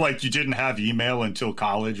 Yeah, or like you didn't have email until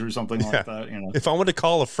college or something like that. If I wanted to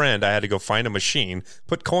call a friend, I had to go find a machine,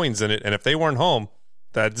 put coins in it, and if they weren't home,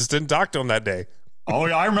 I just didn't talk to them that day. Oh,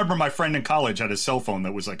 yeah, I remember my friend in college had a cell phone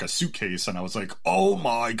that was like a suitcase, and I was like, oh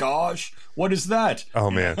my gosh, what is that? Oh,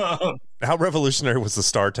 man. How revolutionary was the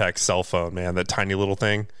StarTAC cell phone, man, that tiny little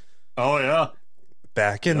thing? Oh, yeah.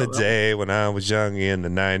 Back in the day when I was young in the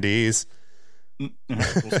 90s. We're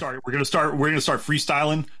gonna start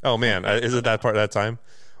freestyling. Oh man, is it that part that time?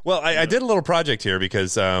 Well, I did a little project here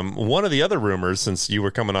because one of the other rumors, since you were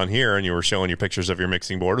coming on here and you were showing your pictures of your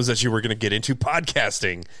mixing board, was that you were going to get into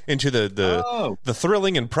podcasting, into the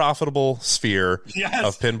thrilling and profitable sphere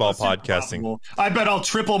of pinball podcasting. I bet I'll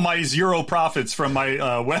triple my zero profits from my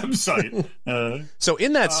website. So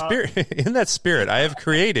in that spirit, I have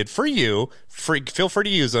created for you. Feel free to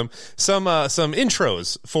use them. Some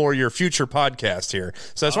intros for your future podcast here.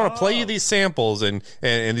 So I just want to play you these samples, and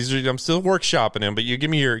these are, I'm still workshopping them, but you give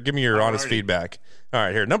me your honest feedback. All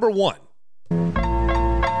right, here, number 1. You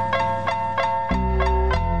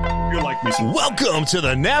like me some Welcome to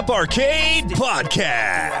the Knapp Arcade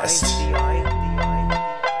Podcast.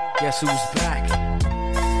 Guess who's back?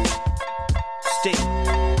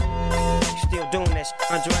 Still doing this,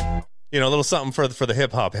 Andre. A little something for the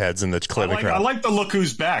hip hop heads in the crowd. I like the look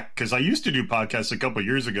who's back, because I used to do podcasts a couple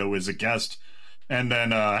years ago as a guest, and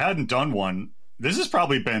then I hadn't done one. This has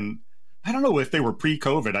probably been, I don't know if they were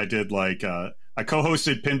pre-COVID. I did I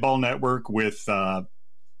co-hosted Pinball Network with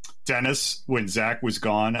Dennis when Zach was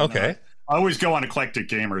gone. And, okay. I always go on Eclectic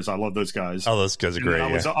Gamers. I love those guys. Oh, those guys are great.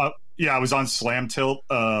 I was on Slam Tilt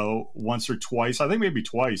once or twice. I think maybe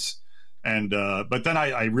twice. And but then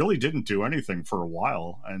I really didn't do anything for a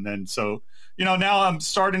while, and then so now I'm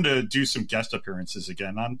starting to do some guest appearances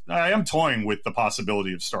again. I am toying with the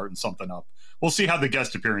possibility of starting something up. We'll see how the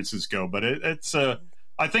guest appearances go, but it's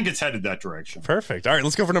I think it's headed that direction. Perfect. All right,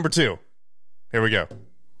 let's go for number 2. Here we go.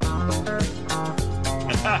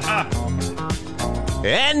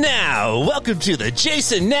 And now, welcome to the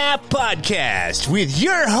Jason Knapp Podcast with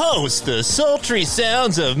your host, the sultry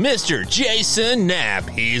sounds of Mr. Jason Knapp.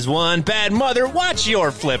 He's one bad mother. Watch your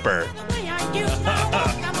flipper.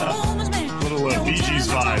 Little Bee Gees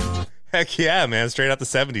vibe. Heck yeah, man. Straight out the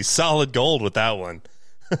 70s. Solid gold with that one.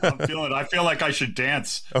 I'm feeling it. I feel like I should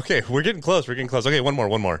dance. Okay, we're getting close. Okay, one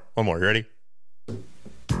more. You ready?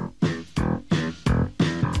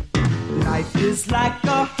 Life is like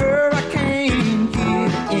a hurricane here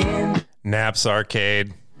in Knapp's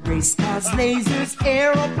Arcade. Race cars, lasers,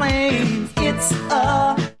 aeroplanes. It's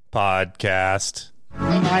a podcast.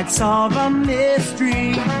 Might solve a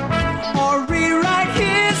mystery or rewrite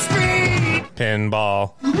history.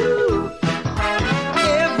 Pinball. Woo.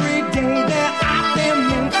 Every day they're out there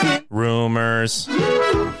making rumors.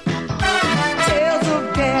 Woo. Tales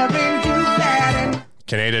of daring, do that, and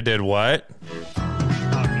Canada did what?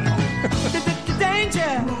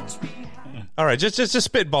 danger. All right, just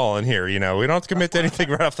spitballing here. We don't have to commit to anything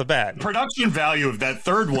right off the bat. Production value of that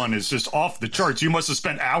third one is just off the charts. You must have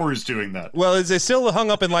spent hours doing that. Well, it's still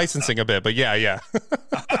hung up in licensing a bit, but yeah.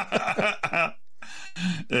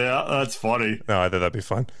 Yeah, that's funny. No, I thought that'd be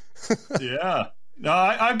fun. Yeah. No,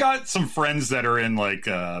 I've got some friends that are in like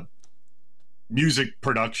music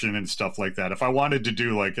production and stuff like that. If I wanted to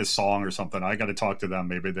do like a song or something, I got to talk to them.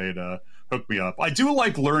 Maybe they'd hook me up. I do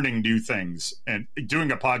like learning new things, and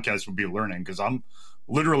doing a podcast would be learning because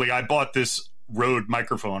I bought this Rode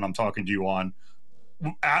microphone I'm talking to you on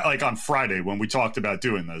like on Friday when we talked about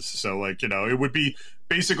doing this. So like, it would be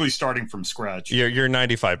basically starting from scratch. You're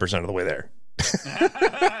 95% of the way there.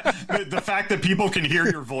 The fact that people can hear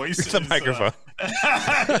your voice the microphone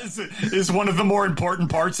is one of the more important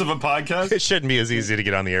parts of a podcast. It shouldn't be as easy to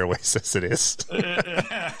get on the airways as it is.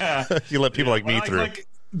 You let people like me through. Like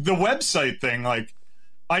the website thing, like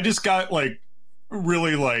I just got like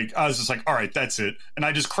really like I was just like, all right, that's it, and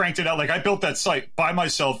I just cranked it out. Like I built that site by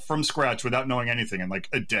myself from scratch without knowing anything in like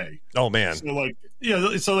a day. Oh man. So like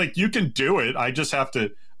so like you can do it. I just have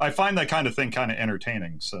to. I find that kind of thing kind of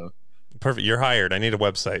entertaining. So perfect. You're hired. I need a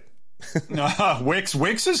website.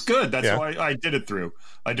 Wix is good. That's why I did it through.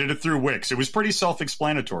 I did it through Wix. It was pretty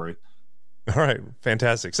self-explanatory. All right,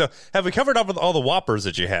 fantastic. So have we covered up with all the whoppers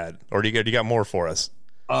that you had, or do you got more for us?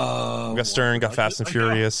 We got Stern, got Fast and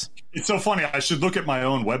Furious. It's so funny. I should look at my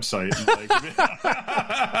own website.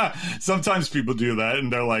 And sometimes people do that,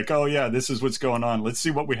 and they're like, "Oh yeah, this is what's going on. Let's see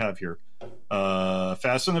what we have here."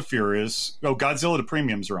 Fast and the Furious. Oh, Godzilla the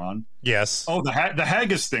premiums are on. Yes. Oh, the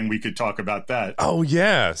Haggis thing. We could talk about that. Oh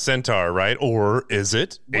yeah, Centaur, right? Or is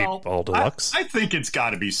it 8-Ball Deluxe? I think it's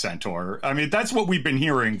got to be Centaur. I mean, that's what we've been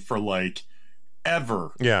hearing for like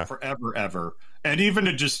ever. Yeah. Forever. And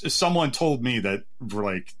even someone told me that for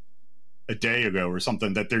like a day ago or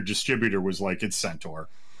something that their distributor was like, it's Centaur.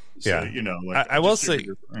 So, yeah. Like I will say,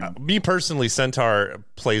 me personally, Centaur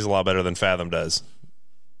plays a lot better than Fathom does.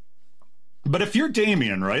 But if you're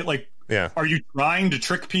Damien, right? Like, are you trying to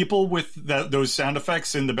trick people with those sound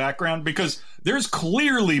effects in the background? Because there's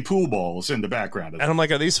clearly pool balls in the background. And I'm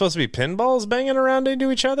like, are these supposed to be pinballs banging around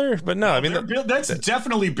into each other? But no, I mean, that's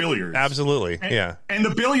definitely billiards. Absolutely. And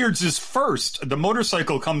the billiards is first. The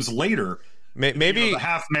motorcycle comes later. Maybe the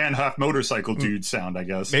half man, half motorcycle dude sound, I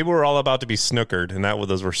guess. Maybe we're all about to be snookered, and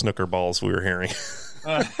those were snooker balls we were hearing.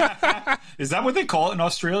 Is that what they call it in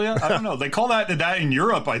Australia? I don't know. They call that in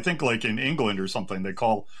Europe. I think like in England or something, they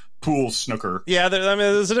call pool snooker. Yeah,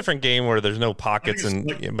 there's a different game where there's no pockets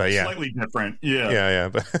but slightly different. Yeah.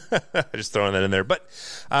 But just throwing that in there. But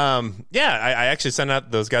I actually sent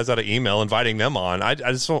out those guys out an email inviting them on.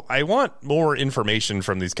 I want more information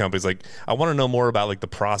from these companies. Like I want to know more about like the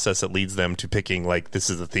process that leads them to picking like this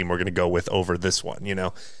is the theme we're going to go with over this one.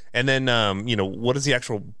 And then what does the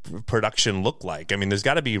actual production look like? I mean, there's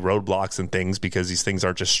got to be roadblocks and things because these things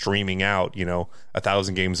aren't just streaming out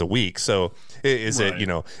 1,000 games a week. So is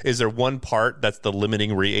is there one part that's the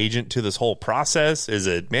limiting reagent to this whole process? Is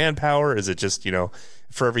it manpower? Is it just,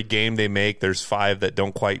 for every game they make, there's 5 that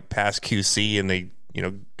don't quite pass QC and they,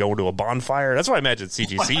 go into a bonfire? That's what I imagine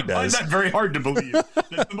CGC does. I find that very hard to believe. That's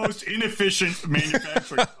the most inefficient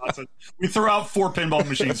manufacturing process. We throw out 4 pinball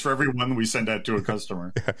machines for every one we send out to a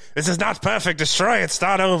customer. This is not perfect. Destroy it.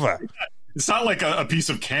 Start over. It's not like a piece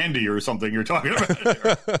of candy or something you're talking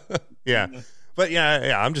about. Yeah. But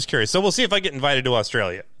I'm just curious. So we'll see if I get invited to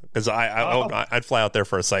Australia. Because I'd fly out there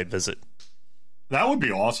for a site visit. That would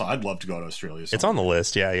be awesome. I'd love to go to Australia. It's on the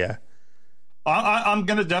list. Yeah. I'm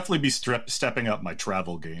going to definitely be stepping up my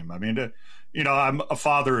travel game. I mean, I'm a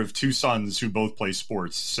father of 2 sons who both play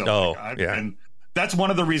sports. So and that's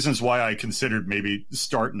one of the reasons why I considered maybe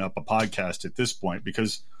starting up a podcast at this point,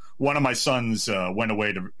 because one of my sons went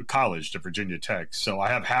away to college to Virginia Tech. So I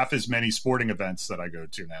have half as many sporting events that I go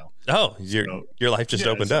to now. Oh, your life just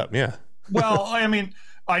opened up. Yeah. Well, I mean,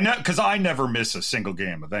 I know because I never miss a single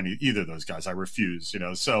game of either of those guys. I refuse,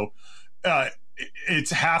 So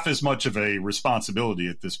it's half as much of a responsibility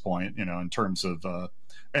at this point, in terms of.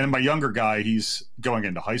 And my younger guy, he's going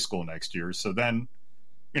into high school next year. So then,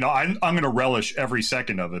 I'm going to relish every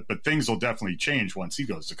second of it. But things will definitely change once he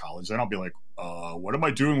goes to college. Then I'll be like, what am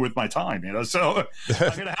I doing with my time? So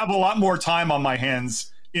I'm going to have a lot more time on my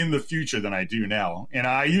hands in the future than I do now. And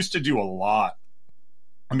I used to do a lot.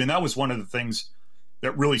 I mean, that was one of the things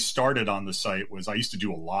that really started on the site was I used to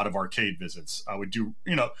do a lot of arcade visits. I would do,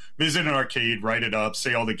 visit an arcade, write it up,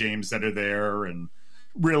 say all the games that are there, and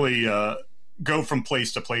really go from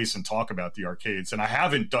place to place and talk about the arcades. And I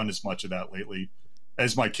haven't done as much of that lately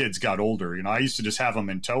as my kids got older. I used to just have them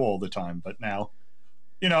in tow all the time, but now,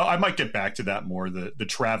 I might get back to that more, the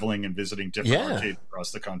traveling and visiting different arcades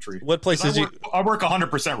across the country. What places I work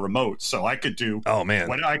 100% remote, so I could do,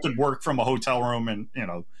 when I could work from a hotel room and,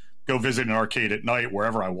 go visit an arcade at night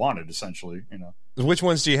wherever I wanted, essentially. Which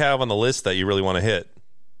ones do you have on the list that you really want to hit?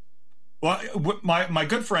 Well, my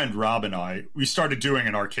good friend Rob and I, we started doing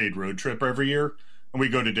an arcade road trip every year. and we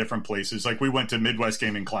go to different places. Like we went to Midwest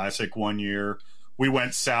Gaming Classic one year. We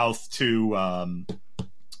went south to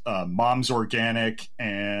Mom's Organic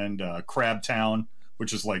and Crabtown,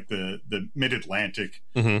 which is like the mid-Atlantic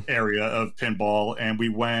area of pinball. And we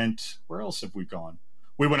went, where else have we gone?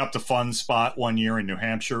 We went up to Fun Spot one year in New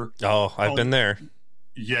Hampshire. Oh, I've been there.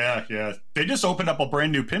 Yeah. They just opened up a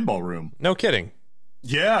brand new pinball room. No kidding.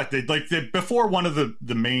 Yeah, before one of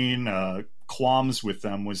the main qualms with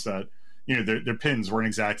them was that their pins weren't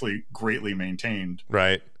exactly greatly maintained.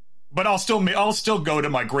 Right. But I'll still go to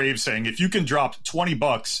my grave saying if you can drop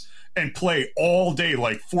 $20 and play all day,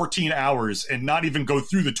 like 14 hours, and not even go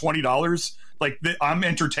through the $20, I'm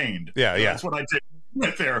entertained. Yeah. That's what I did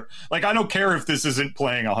right there. Like I don't care if this isn't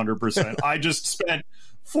playing 100%. I just spent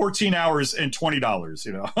 14 hours and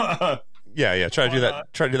 $20. Yeah. Try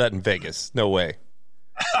to do that in Vegas. No way.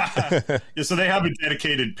 Yeah, so they have a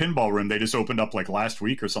dedicated pinball room. They just opened up like last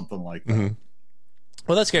week or something like that. Mm-hmm.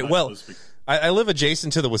 Well, that's great. Well, I live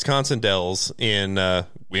adjacent to the Wisconsin Dells in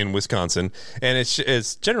Wisconsin, and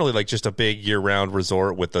it's generally like just a big year-round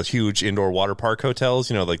resort with the huge indoor water park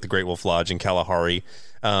hotels, like the Great Wolf Lodge in Kalahari.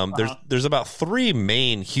 There's about 3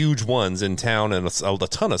 main huge ones in town and a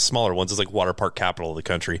ton of smaller ones. It's like water park capital of the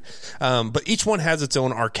country. But each one has its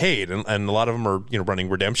own arcade, and a lot of them are running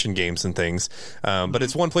redemption games and things. But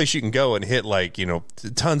it's one place you can go and hit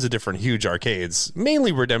tons of different huge arcades,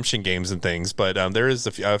 mainly redemption games and things. But there is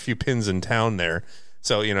a few pins in town there.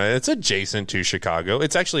 So, it's adjacent to Chicago.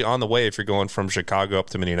 It's actually on the way if you're going from Chicago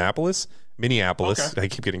up to Minneapolis. Okay. I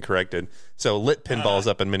keep getting corrected. So Lit Pinball's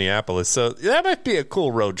up in Minneapolis. So that might be a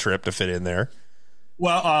cool road trip to fit in there.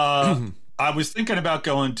 Well, I was thinking about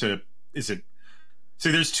going to,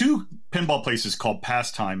 there's 2 pinball places called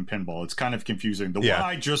Pastime Pinball. It's kind of confusing. The one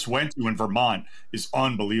I just went to in Vermont is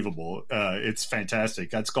unbelievable. It's fantastic.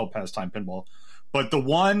 That's called Pastime Pinball. But the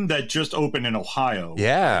one that just opened in Ohio,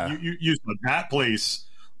 that place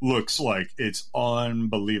looks like it's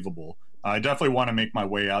unbelievable. I definitely want to make my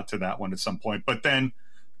way out to that one at some point. But then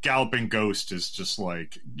Galloping Ghost is just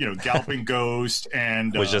like, Galloping Ghost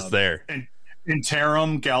and was just there. And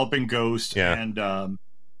Interim, Galloping Ghost, and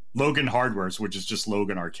Logan Hardwares, which is just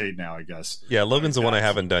Logan Arcade now, I guess. Yeah, Logan's the one I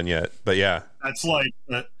haven't done yet. But yeah. That's like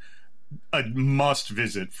a must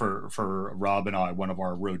visit for Rob and I, one of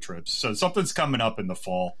our road trips. So something's coming up in the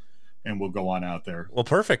fall, and we'll go on out there. Well,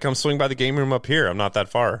 perfect. Come swing by the game room up here. I'm not that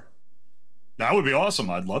far. That would be awesome.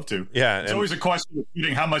 I'd love to. Yeah. It's always a question of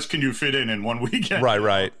eating. How much can you fit in one weekend?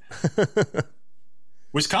 Right.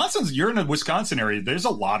 You're in the Wisconsin area. There's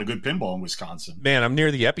a lot of good pinball in Wisconsin. Man, I'm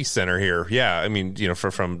near the epicenter here. Yeah. I mean,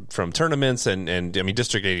 from tournaments and I mean,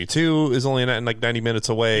 District 82 is only like 90 minutes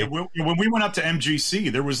away. Yeah, when we went up to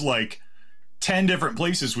MGC, there was like 10 different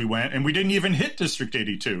places we went, and we didn't even hit District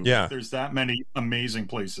 82. Yeah. There's that many amazing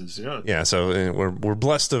places. Yeah. Yeah. So we're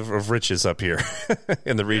blessed of riches up here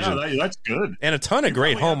in the region. Yeah, that's good. And a ton of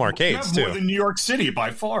great home arcades too. More than New York City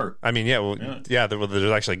by far. I mean,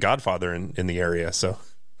 there's actually Godfather in the area. So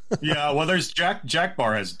yeah. Well, there's Jack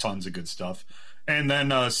Bar has tons of good stuff. And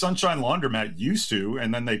then Sunshine Laundromat used to,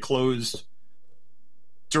 and then they closed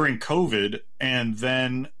during COVID, and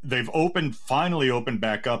then they've finally opened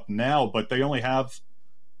back up now, but they only have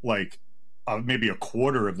like maybe a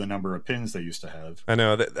quarter of the number of pins they used to have. I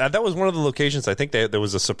know that was one of the locations. I think there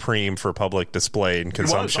was a Supreme for public display and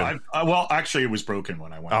consumption. Well, actually, it was broken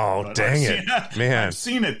when I went. Oh, dang it, man! I've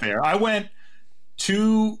seen it there. I went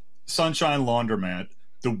to Sunshine Laundromat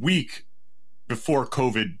the week before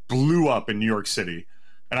COVID blew up in New York City,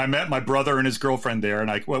 and I met my brother and his girlfriend there, and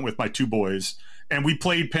I went with my 2 boys. And we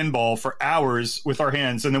played pinball for hours with our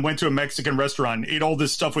hands, and then went to a Mexican restaurant and ate all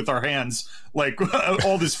this stuff with our hands, like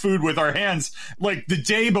all this food with our hands. Like the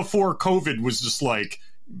day before COVID was just like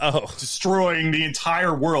destroying the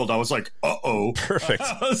entire world. I was like, uh-oh. Perfect.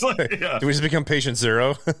 I was like, yeah. Did we just become patient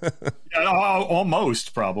zero? Yeah,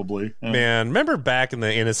 almost, probably. Yeah. Man, remember back in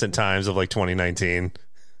the innocent times of like 2019?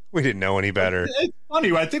 We didn't know any better. It's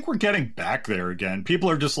funny. I think we're getting back there again. People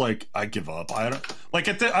are just like, I give up. I don't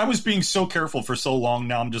like. I was being so careful for so long.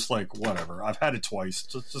 Now I'm just like, whatever. I've had it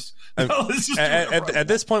twice. At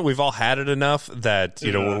this point, we've all had it enough that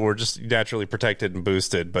we're just naturally protected and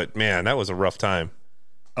boosted. But man, that was a rough time.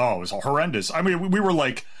 Oh, it was horrendous. I mean, we were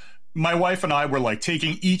like, my wife and I were like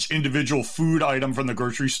taking each individual food item from the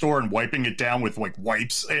grocery store and wiping it down with like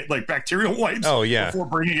wipes, like bacterial wipes. Oh yeah. Before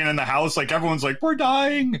bringing it in the house, like everyone's like, we're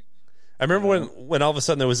dying. I remember when all of a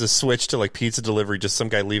sudden there was a switch to like pizza delivery, just some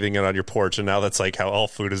guy leaving it on your porch, and now that's like how all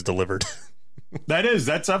food is delivered. That's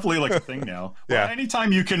definitely like a thing now. Yeah. Well,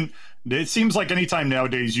 anytime you can, it seems like anytime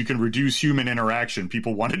nowadays you can reduce human interaction,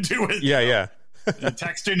 people want to do it. Yeah, yeah.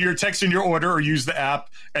 text in your order or use the app,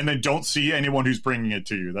 and then don't see anyone who's bringing it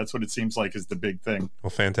to you. That's what it seems like is the big thing. Well,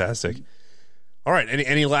 fantastic. All right,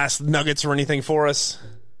 any last nuggets or anything for us?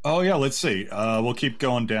 Oh yeah, let's see. We'll keep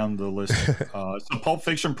going down the list. So Pulp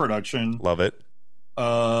Fiction production, Love it.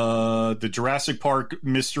 the Jurassic Park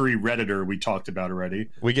mystery Redditor we talked about already.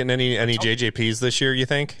 We getting any JJPs this year, you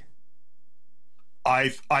think? I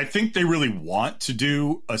think they really want to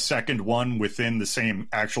do a second one within the same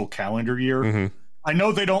actual calendar year. Mm-hmm. I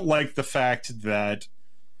know they don't like the fact that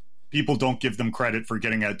people don't give them credit for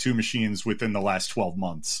getting out two machines within the last 12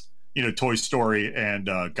 months. You know, Toy Story and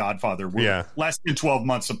Godfather were less than 12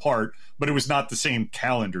 months apart, but it was not the same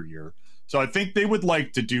calendar year. So I think they would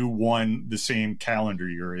like to do one the same calendar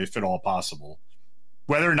year, if at all possible.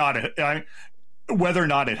 Whether or not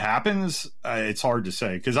it happens, it's hard to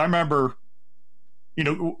say. Because I remember, you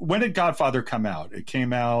know, when did Godfather come out? It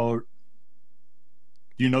came out.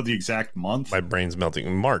 Do you know the exact month? My brain's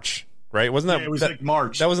melting. March, right? Wasn't that? Yeah, it was like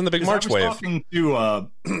March. That was in the big March wave. I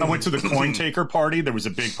went to the Coin Taker party. There was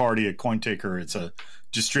a big party at Coin Taker. It's a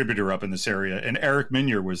distributor up in this area, and Eric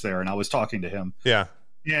Minier was there, and I was talking to him. Yeah.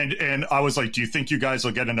 And I was like, "Do you think you guys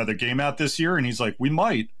will get another game out this year?" And he's like, "We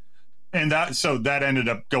might." And that ended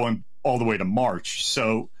up going all the way to March.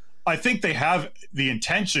 So I think they have the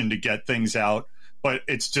intention to get things out, but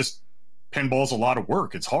it's just pinball's a lot of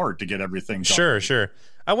work. It's hard to get everything done. Sure.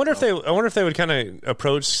 I wonder if they would kind of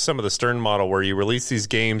approach some of the Stern model where you release these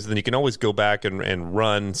games, and then you can always go back and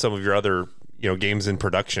run some of your other, you know, games in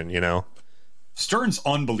production, you know. Stern's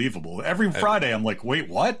unbelievable. Every Friday, I'm like, wait,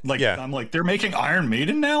 what? Like, yeah. I'm like, they're making Iron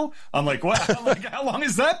Maiden now? I'm like, what? Like, how long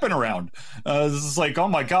has that been around? This is like, oh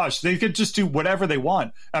my gosh, they could just do whatever they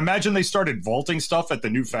want. Imagine they started vaulting stuff at the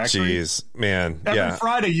new factory. Jeez, man. Every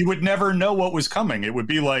Friday, you would never know what was coming. It would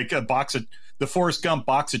be like a box of the Forrest Gump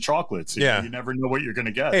box of chocolates. You never know what you're going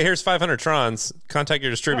to get. Hey, here's 500 Trons. Contact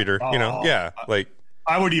your distributor. You know, like.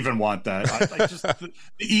 I would even want that.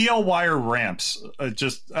 The EL wire ramps,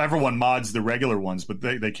 just everyone mods the regular ones, but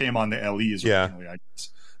they came on the LEs originally, I guess.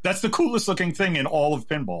 That's the coolest looking thing in all of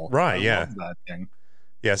pinball. Right, I love that thing.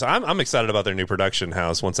 Yeah, so I'm excited about their new production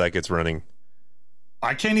house once that gets running.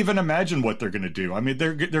 I can't even imagine what they're going to do. I mean,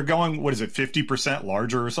 they're going, what is it, 50%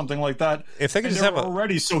 larger or something like that? If they could just have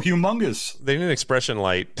already so humongous. They need an expression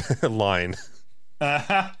light line.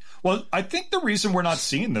 Well, I think the reason we're not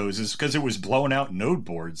seeing those is because it was blowing out node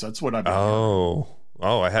boards. That's what I've been hearing.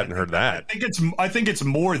 I hadn't heard that. I think it's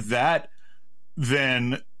more that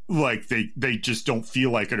than like they just don't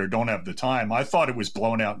feel like it or don't have the time. I thought it was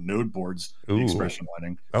blowing out node boards. The expression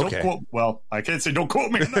lighting. Okay. I can't say don't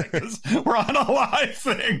quote me on that because we're on a live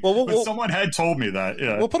thing. But someone had told me that.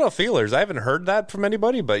 Yeah. We'll put out feelers. I haven't heard that from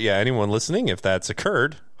anybody, but yeah, anyone listening, if that's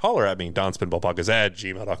occurred, holler at me.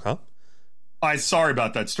 DonSpinballPodcast@gmail.com. Sorry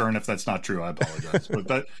about that, Stern. If that's not true, I apologize.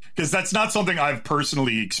 But because that's not something I've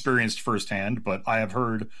personally experienced firsthand, but I have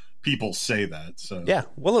heard people say that. So yeah,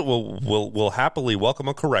 we'll happily welcome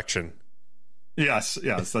a correction. Yes,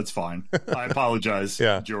 that's fine. I apologize,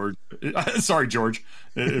 George. Sorry, George.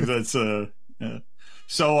 If that's yeah.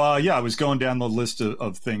 So I was going down the list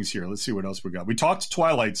of things here. Let's see what else we got. We talked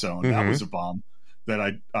Twilight Zone. That was a bomb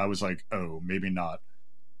that I was like, oh, maybe not.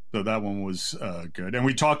 So that one was good. And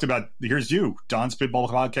we talked about, here's you, Don's Spitball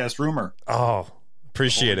Podcast Rumor. Oh,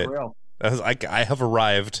 appreciate it. I have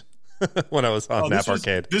arrived when I was on Knapp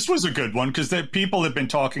Arcade. This was a good one because people have been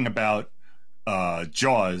talking about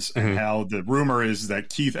Jaws and how the rumor is that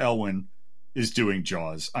Keith Elwin is doing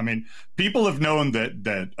Jaws. I mean, people have known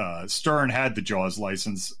that Stern had the Jaws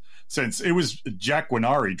license since it was Jack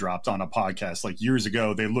Guinari dropped on a podcast like years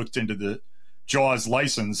ago. They looked into the Jaws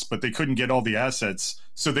license, but they couldn't get all the assets,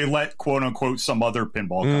 so they let quote unquote some other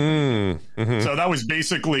pinball company. So that was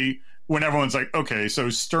basically when everyone's like, okay, so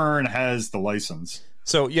Stern has the license.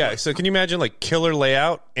 So so can you imagine like killer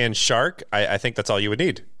layout and shark? I think that's all you would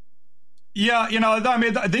need. Yeah, I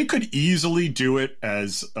mean, they could easily do it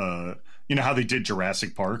as how they did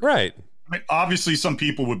Jurassic Park, right? I mean, obviously some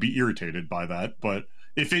people would be irritated by that, but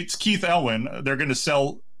if it's Keith Elwin, they're going to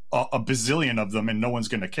sell a bazillion of them and no one's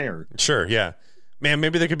going to care. Sure, yeah. Man,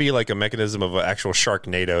 maybe there could be like a mechanism of an actual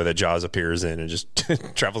Sharknado that Jaws appears in and just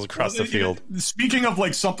travels across the field. Speaking of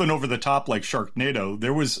like something over the top like Sharknado,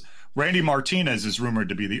 there was Randy Martinez is rumored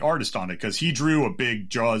to be the artist on it because he drew a big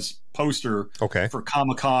Jaws poster for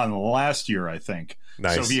Comic-Con last year, I think.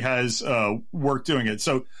 Nice. So he has work doing it.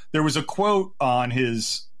 So there was a quote on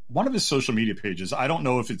one of his social media pages. I don't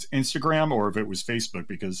know if it's Instagram or if it was Facebook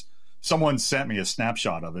because someone sent me a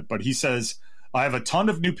snapshot of it, but he says, I have a ton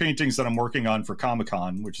of new paintings that I'm working on for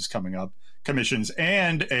Comic-Con, which is coming up, commissions,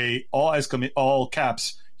 and all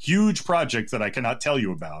caps, huge project that I cannot tell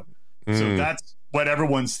you about. So that's what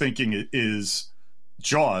everyone's thinking it is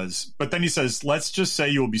Jaws. But then he says, let's just say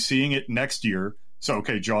you'll be seeing it next year. So,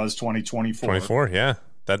 okay, Jaws 2024. 24, yeah.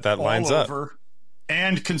 That lines up.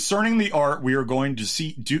 And concerning the art, we are going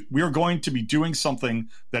to be doing something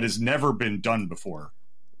that has never been done before.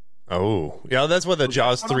 Oh, yeah, that's what the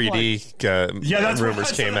Jaws 3D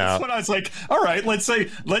rumors came out. That's when I was like, all right, let's say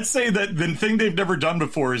that the thing they've never done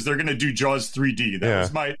before is they're going to do Jaws 3D. That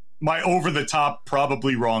was my over the top,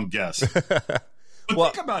 probably wrong guess.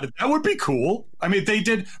 But think about it. That would be cool. I mean, they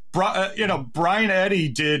did, Brian Eddy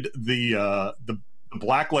did the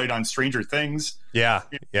blacklight on Stranger Things. Yeah.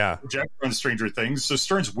 Projector on Stranger Things. So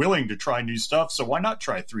Stern's willing to try new stuff. So why not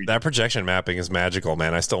try 3D? That projection mapping is magical,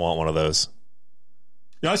 man. I still want one of those.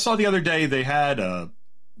 I saw the other day they had the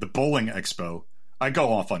bowling expo. I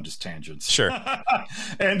go off on just tangents. Sure.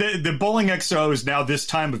 And the bowling expo is now this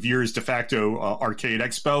time of year is de facto arcade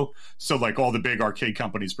expo. So like all the big arcade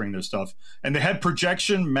companies bring their stuff. And they had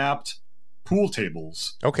projection mapped pool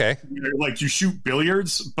tables. Okay. Like you shoot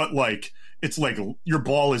billiards, but like it's like your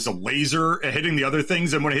ball is a laser hitting the other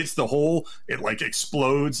things. And when it hits the hole, it like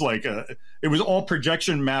explodes. It was all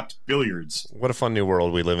projection mapped billiards. What a fun new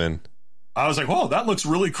world we live in. I was like, whoa, that looks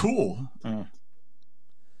really cool. All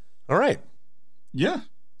right. Yeah.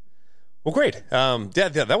 Well, great. Yeah,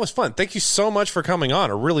 that was fun. Thank you so much for coming on.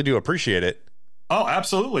 I really do appreciate it. Oh,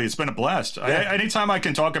 absolutely. It's been a blast. Yeah. Anytime I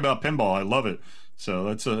can talk about pinball, I love it. So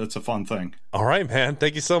it's a fun thing. All right, man.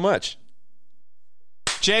 Thank you so much.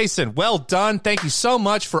 Jason, well done. Thank you so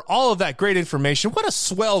much for all of that great information. What a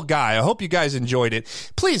swell guy. I hope you guys enjoyed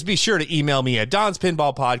it. Please be sure to email me at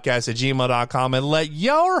donspinballpodcast@gmail.com and let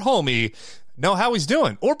your homie know how he's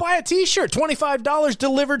doing. Or buy a t-shirt, $25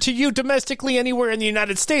 delivered to you domestically anywhere in the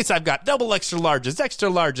United States. I've got double extra larges, extra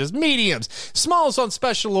larges, mediums, smalls on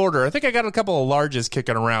special order. I think I got a couple of larges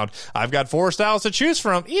kicking around. I've got 4 styles to choose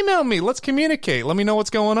from. Email me. Let's communicate. Let me know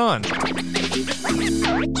what's going on.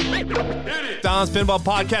 Don's Pinball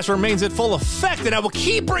Podcast remains in full effect, and I will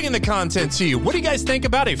keep bringing the content to you. What do you guys think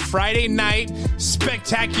about a Friday night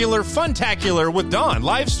spectacular, funtacular with Don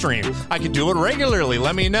live stream? I could do it regularly.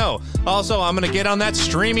 Let me know. Also, I'm going to get on that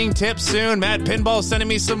streaming tip soon. Matt Pinball sending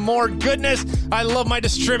me some more goodness. I love my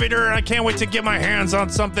distributor, and I can't wait to get my hands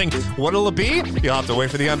on something. What'll it be? You'll have to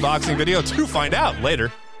wait for the unboxing video to find out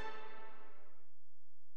later.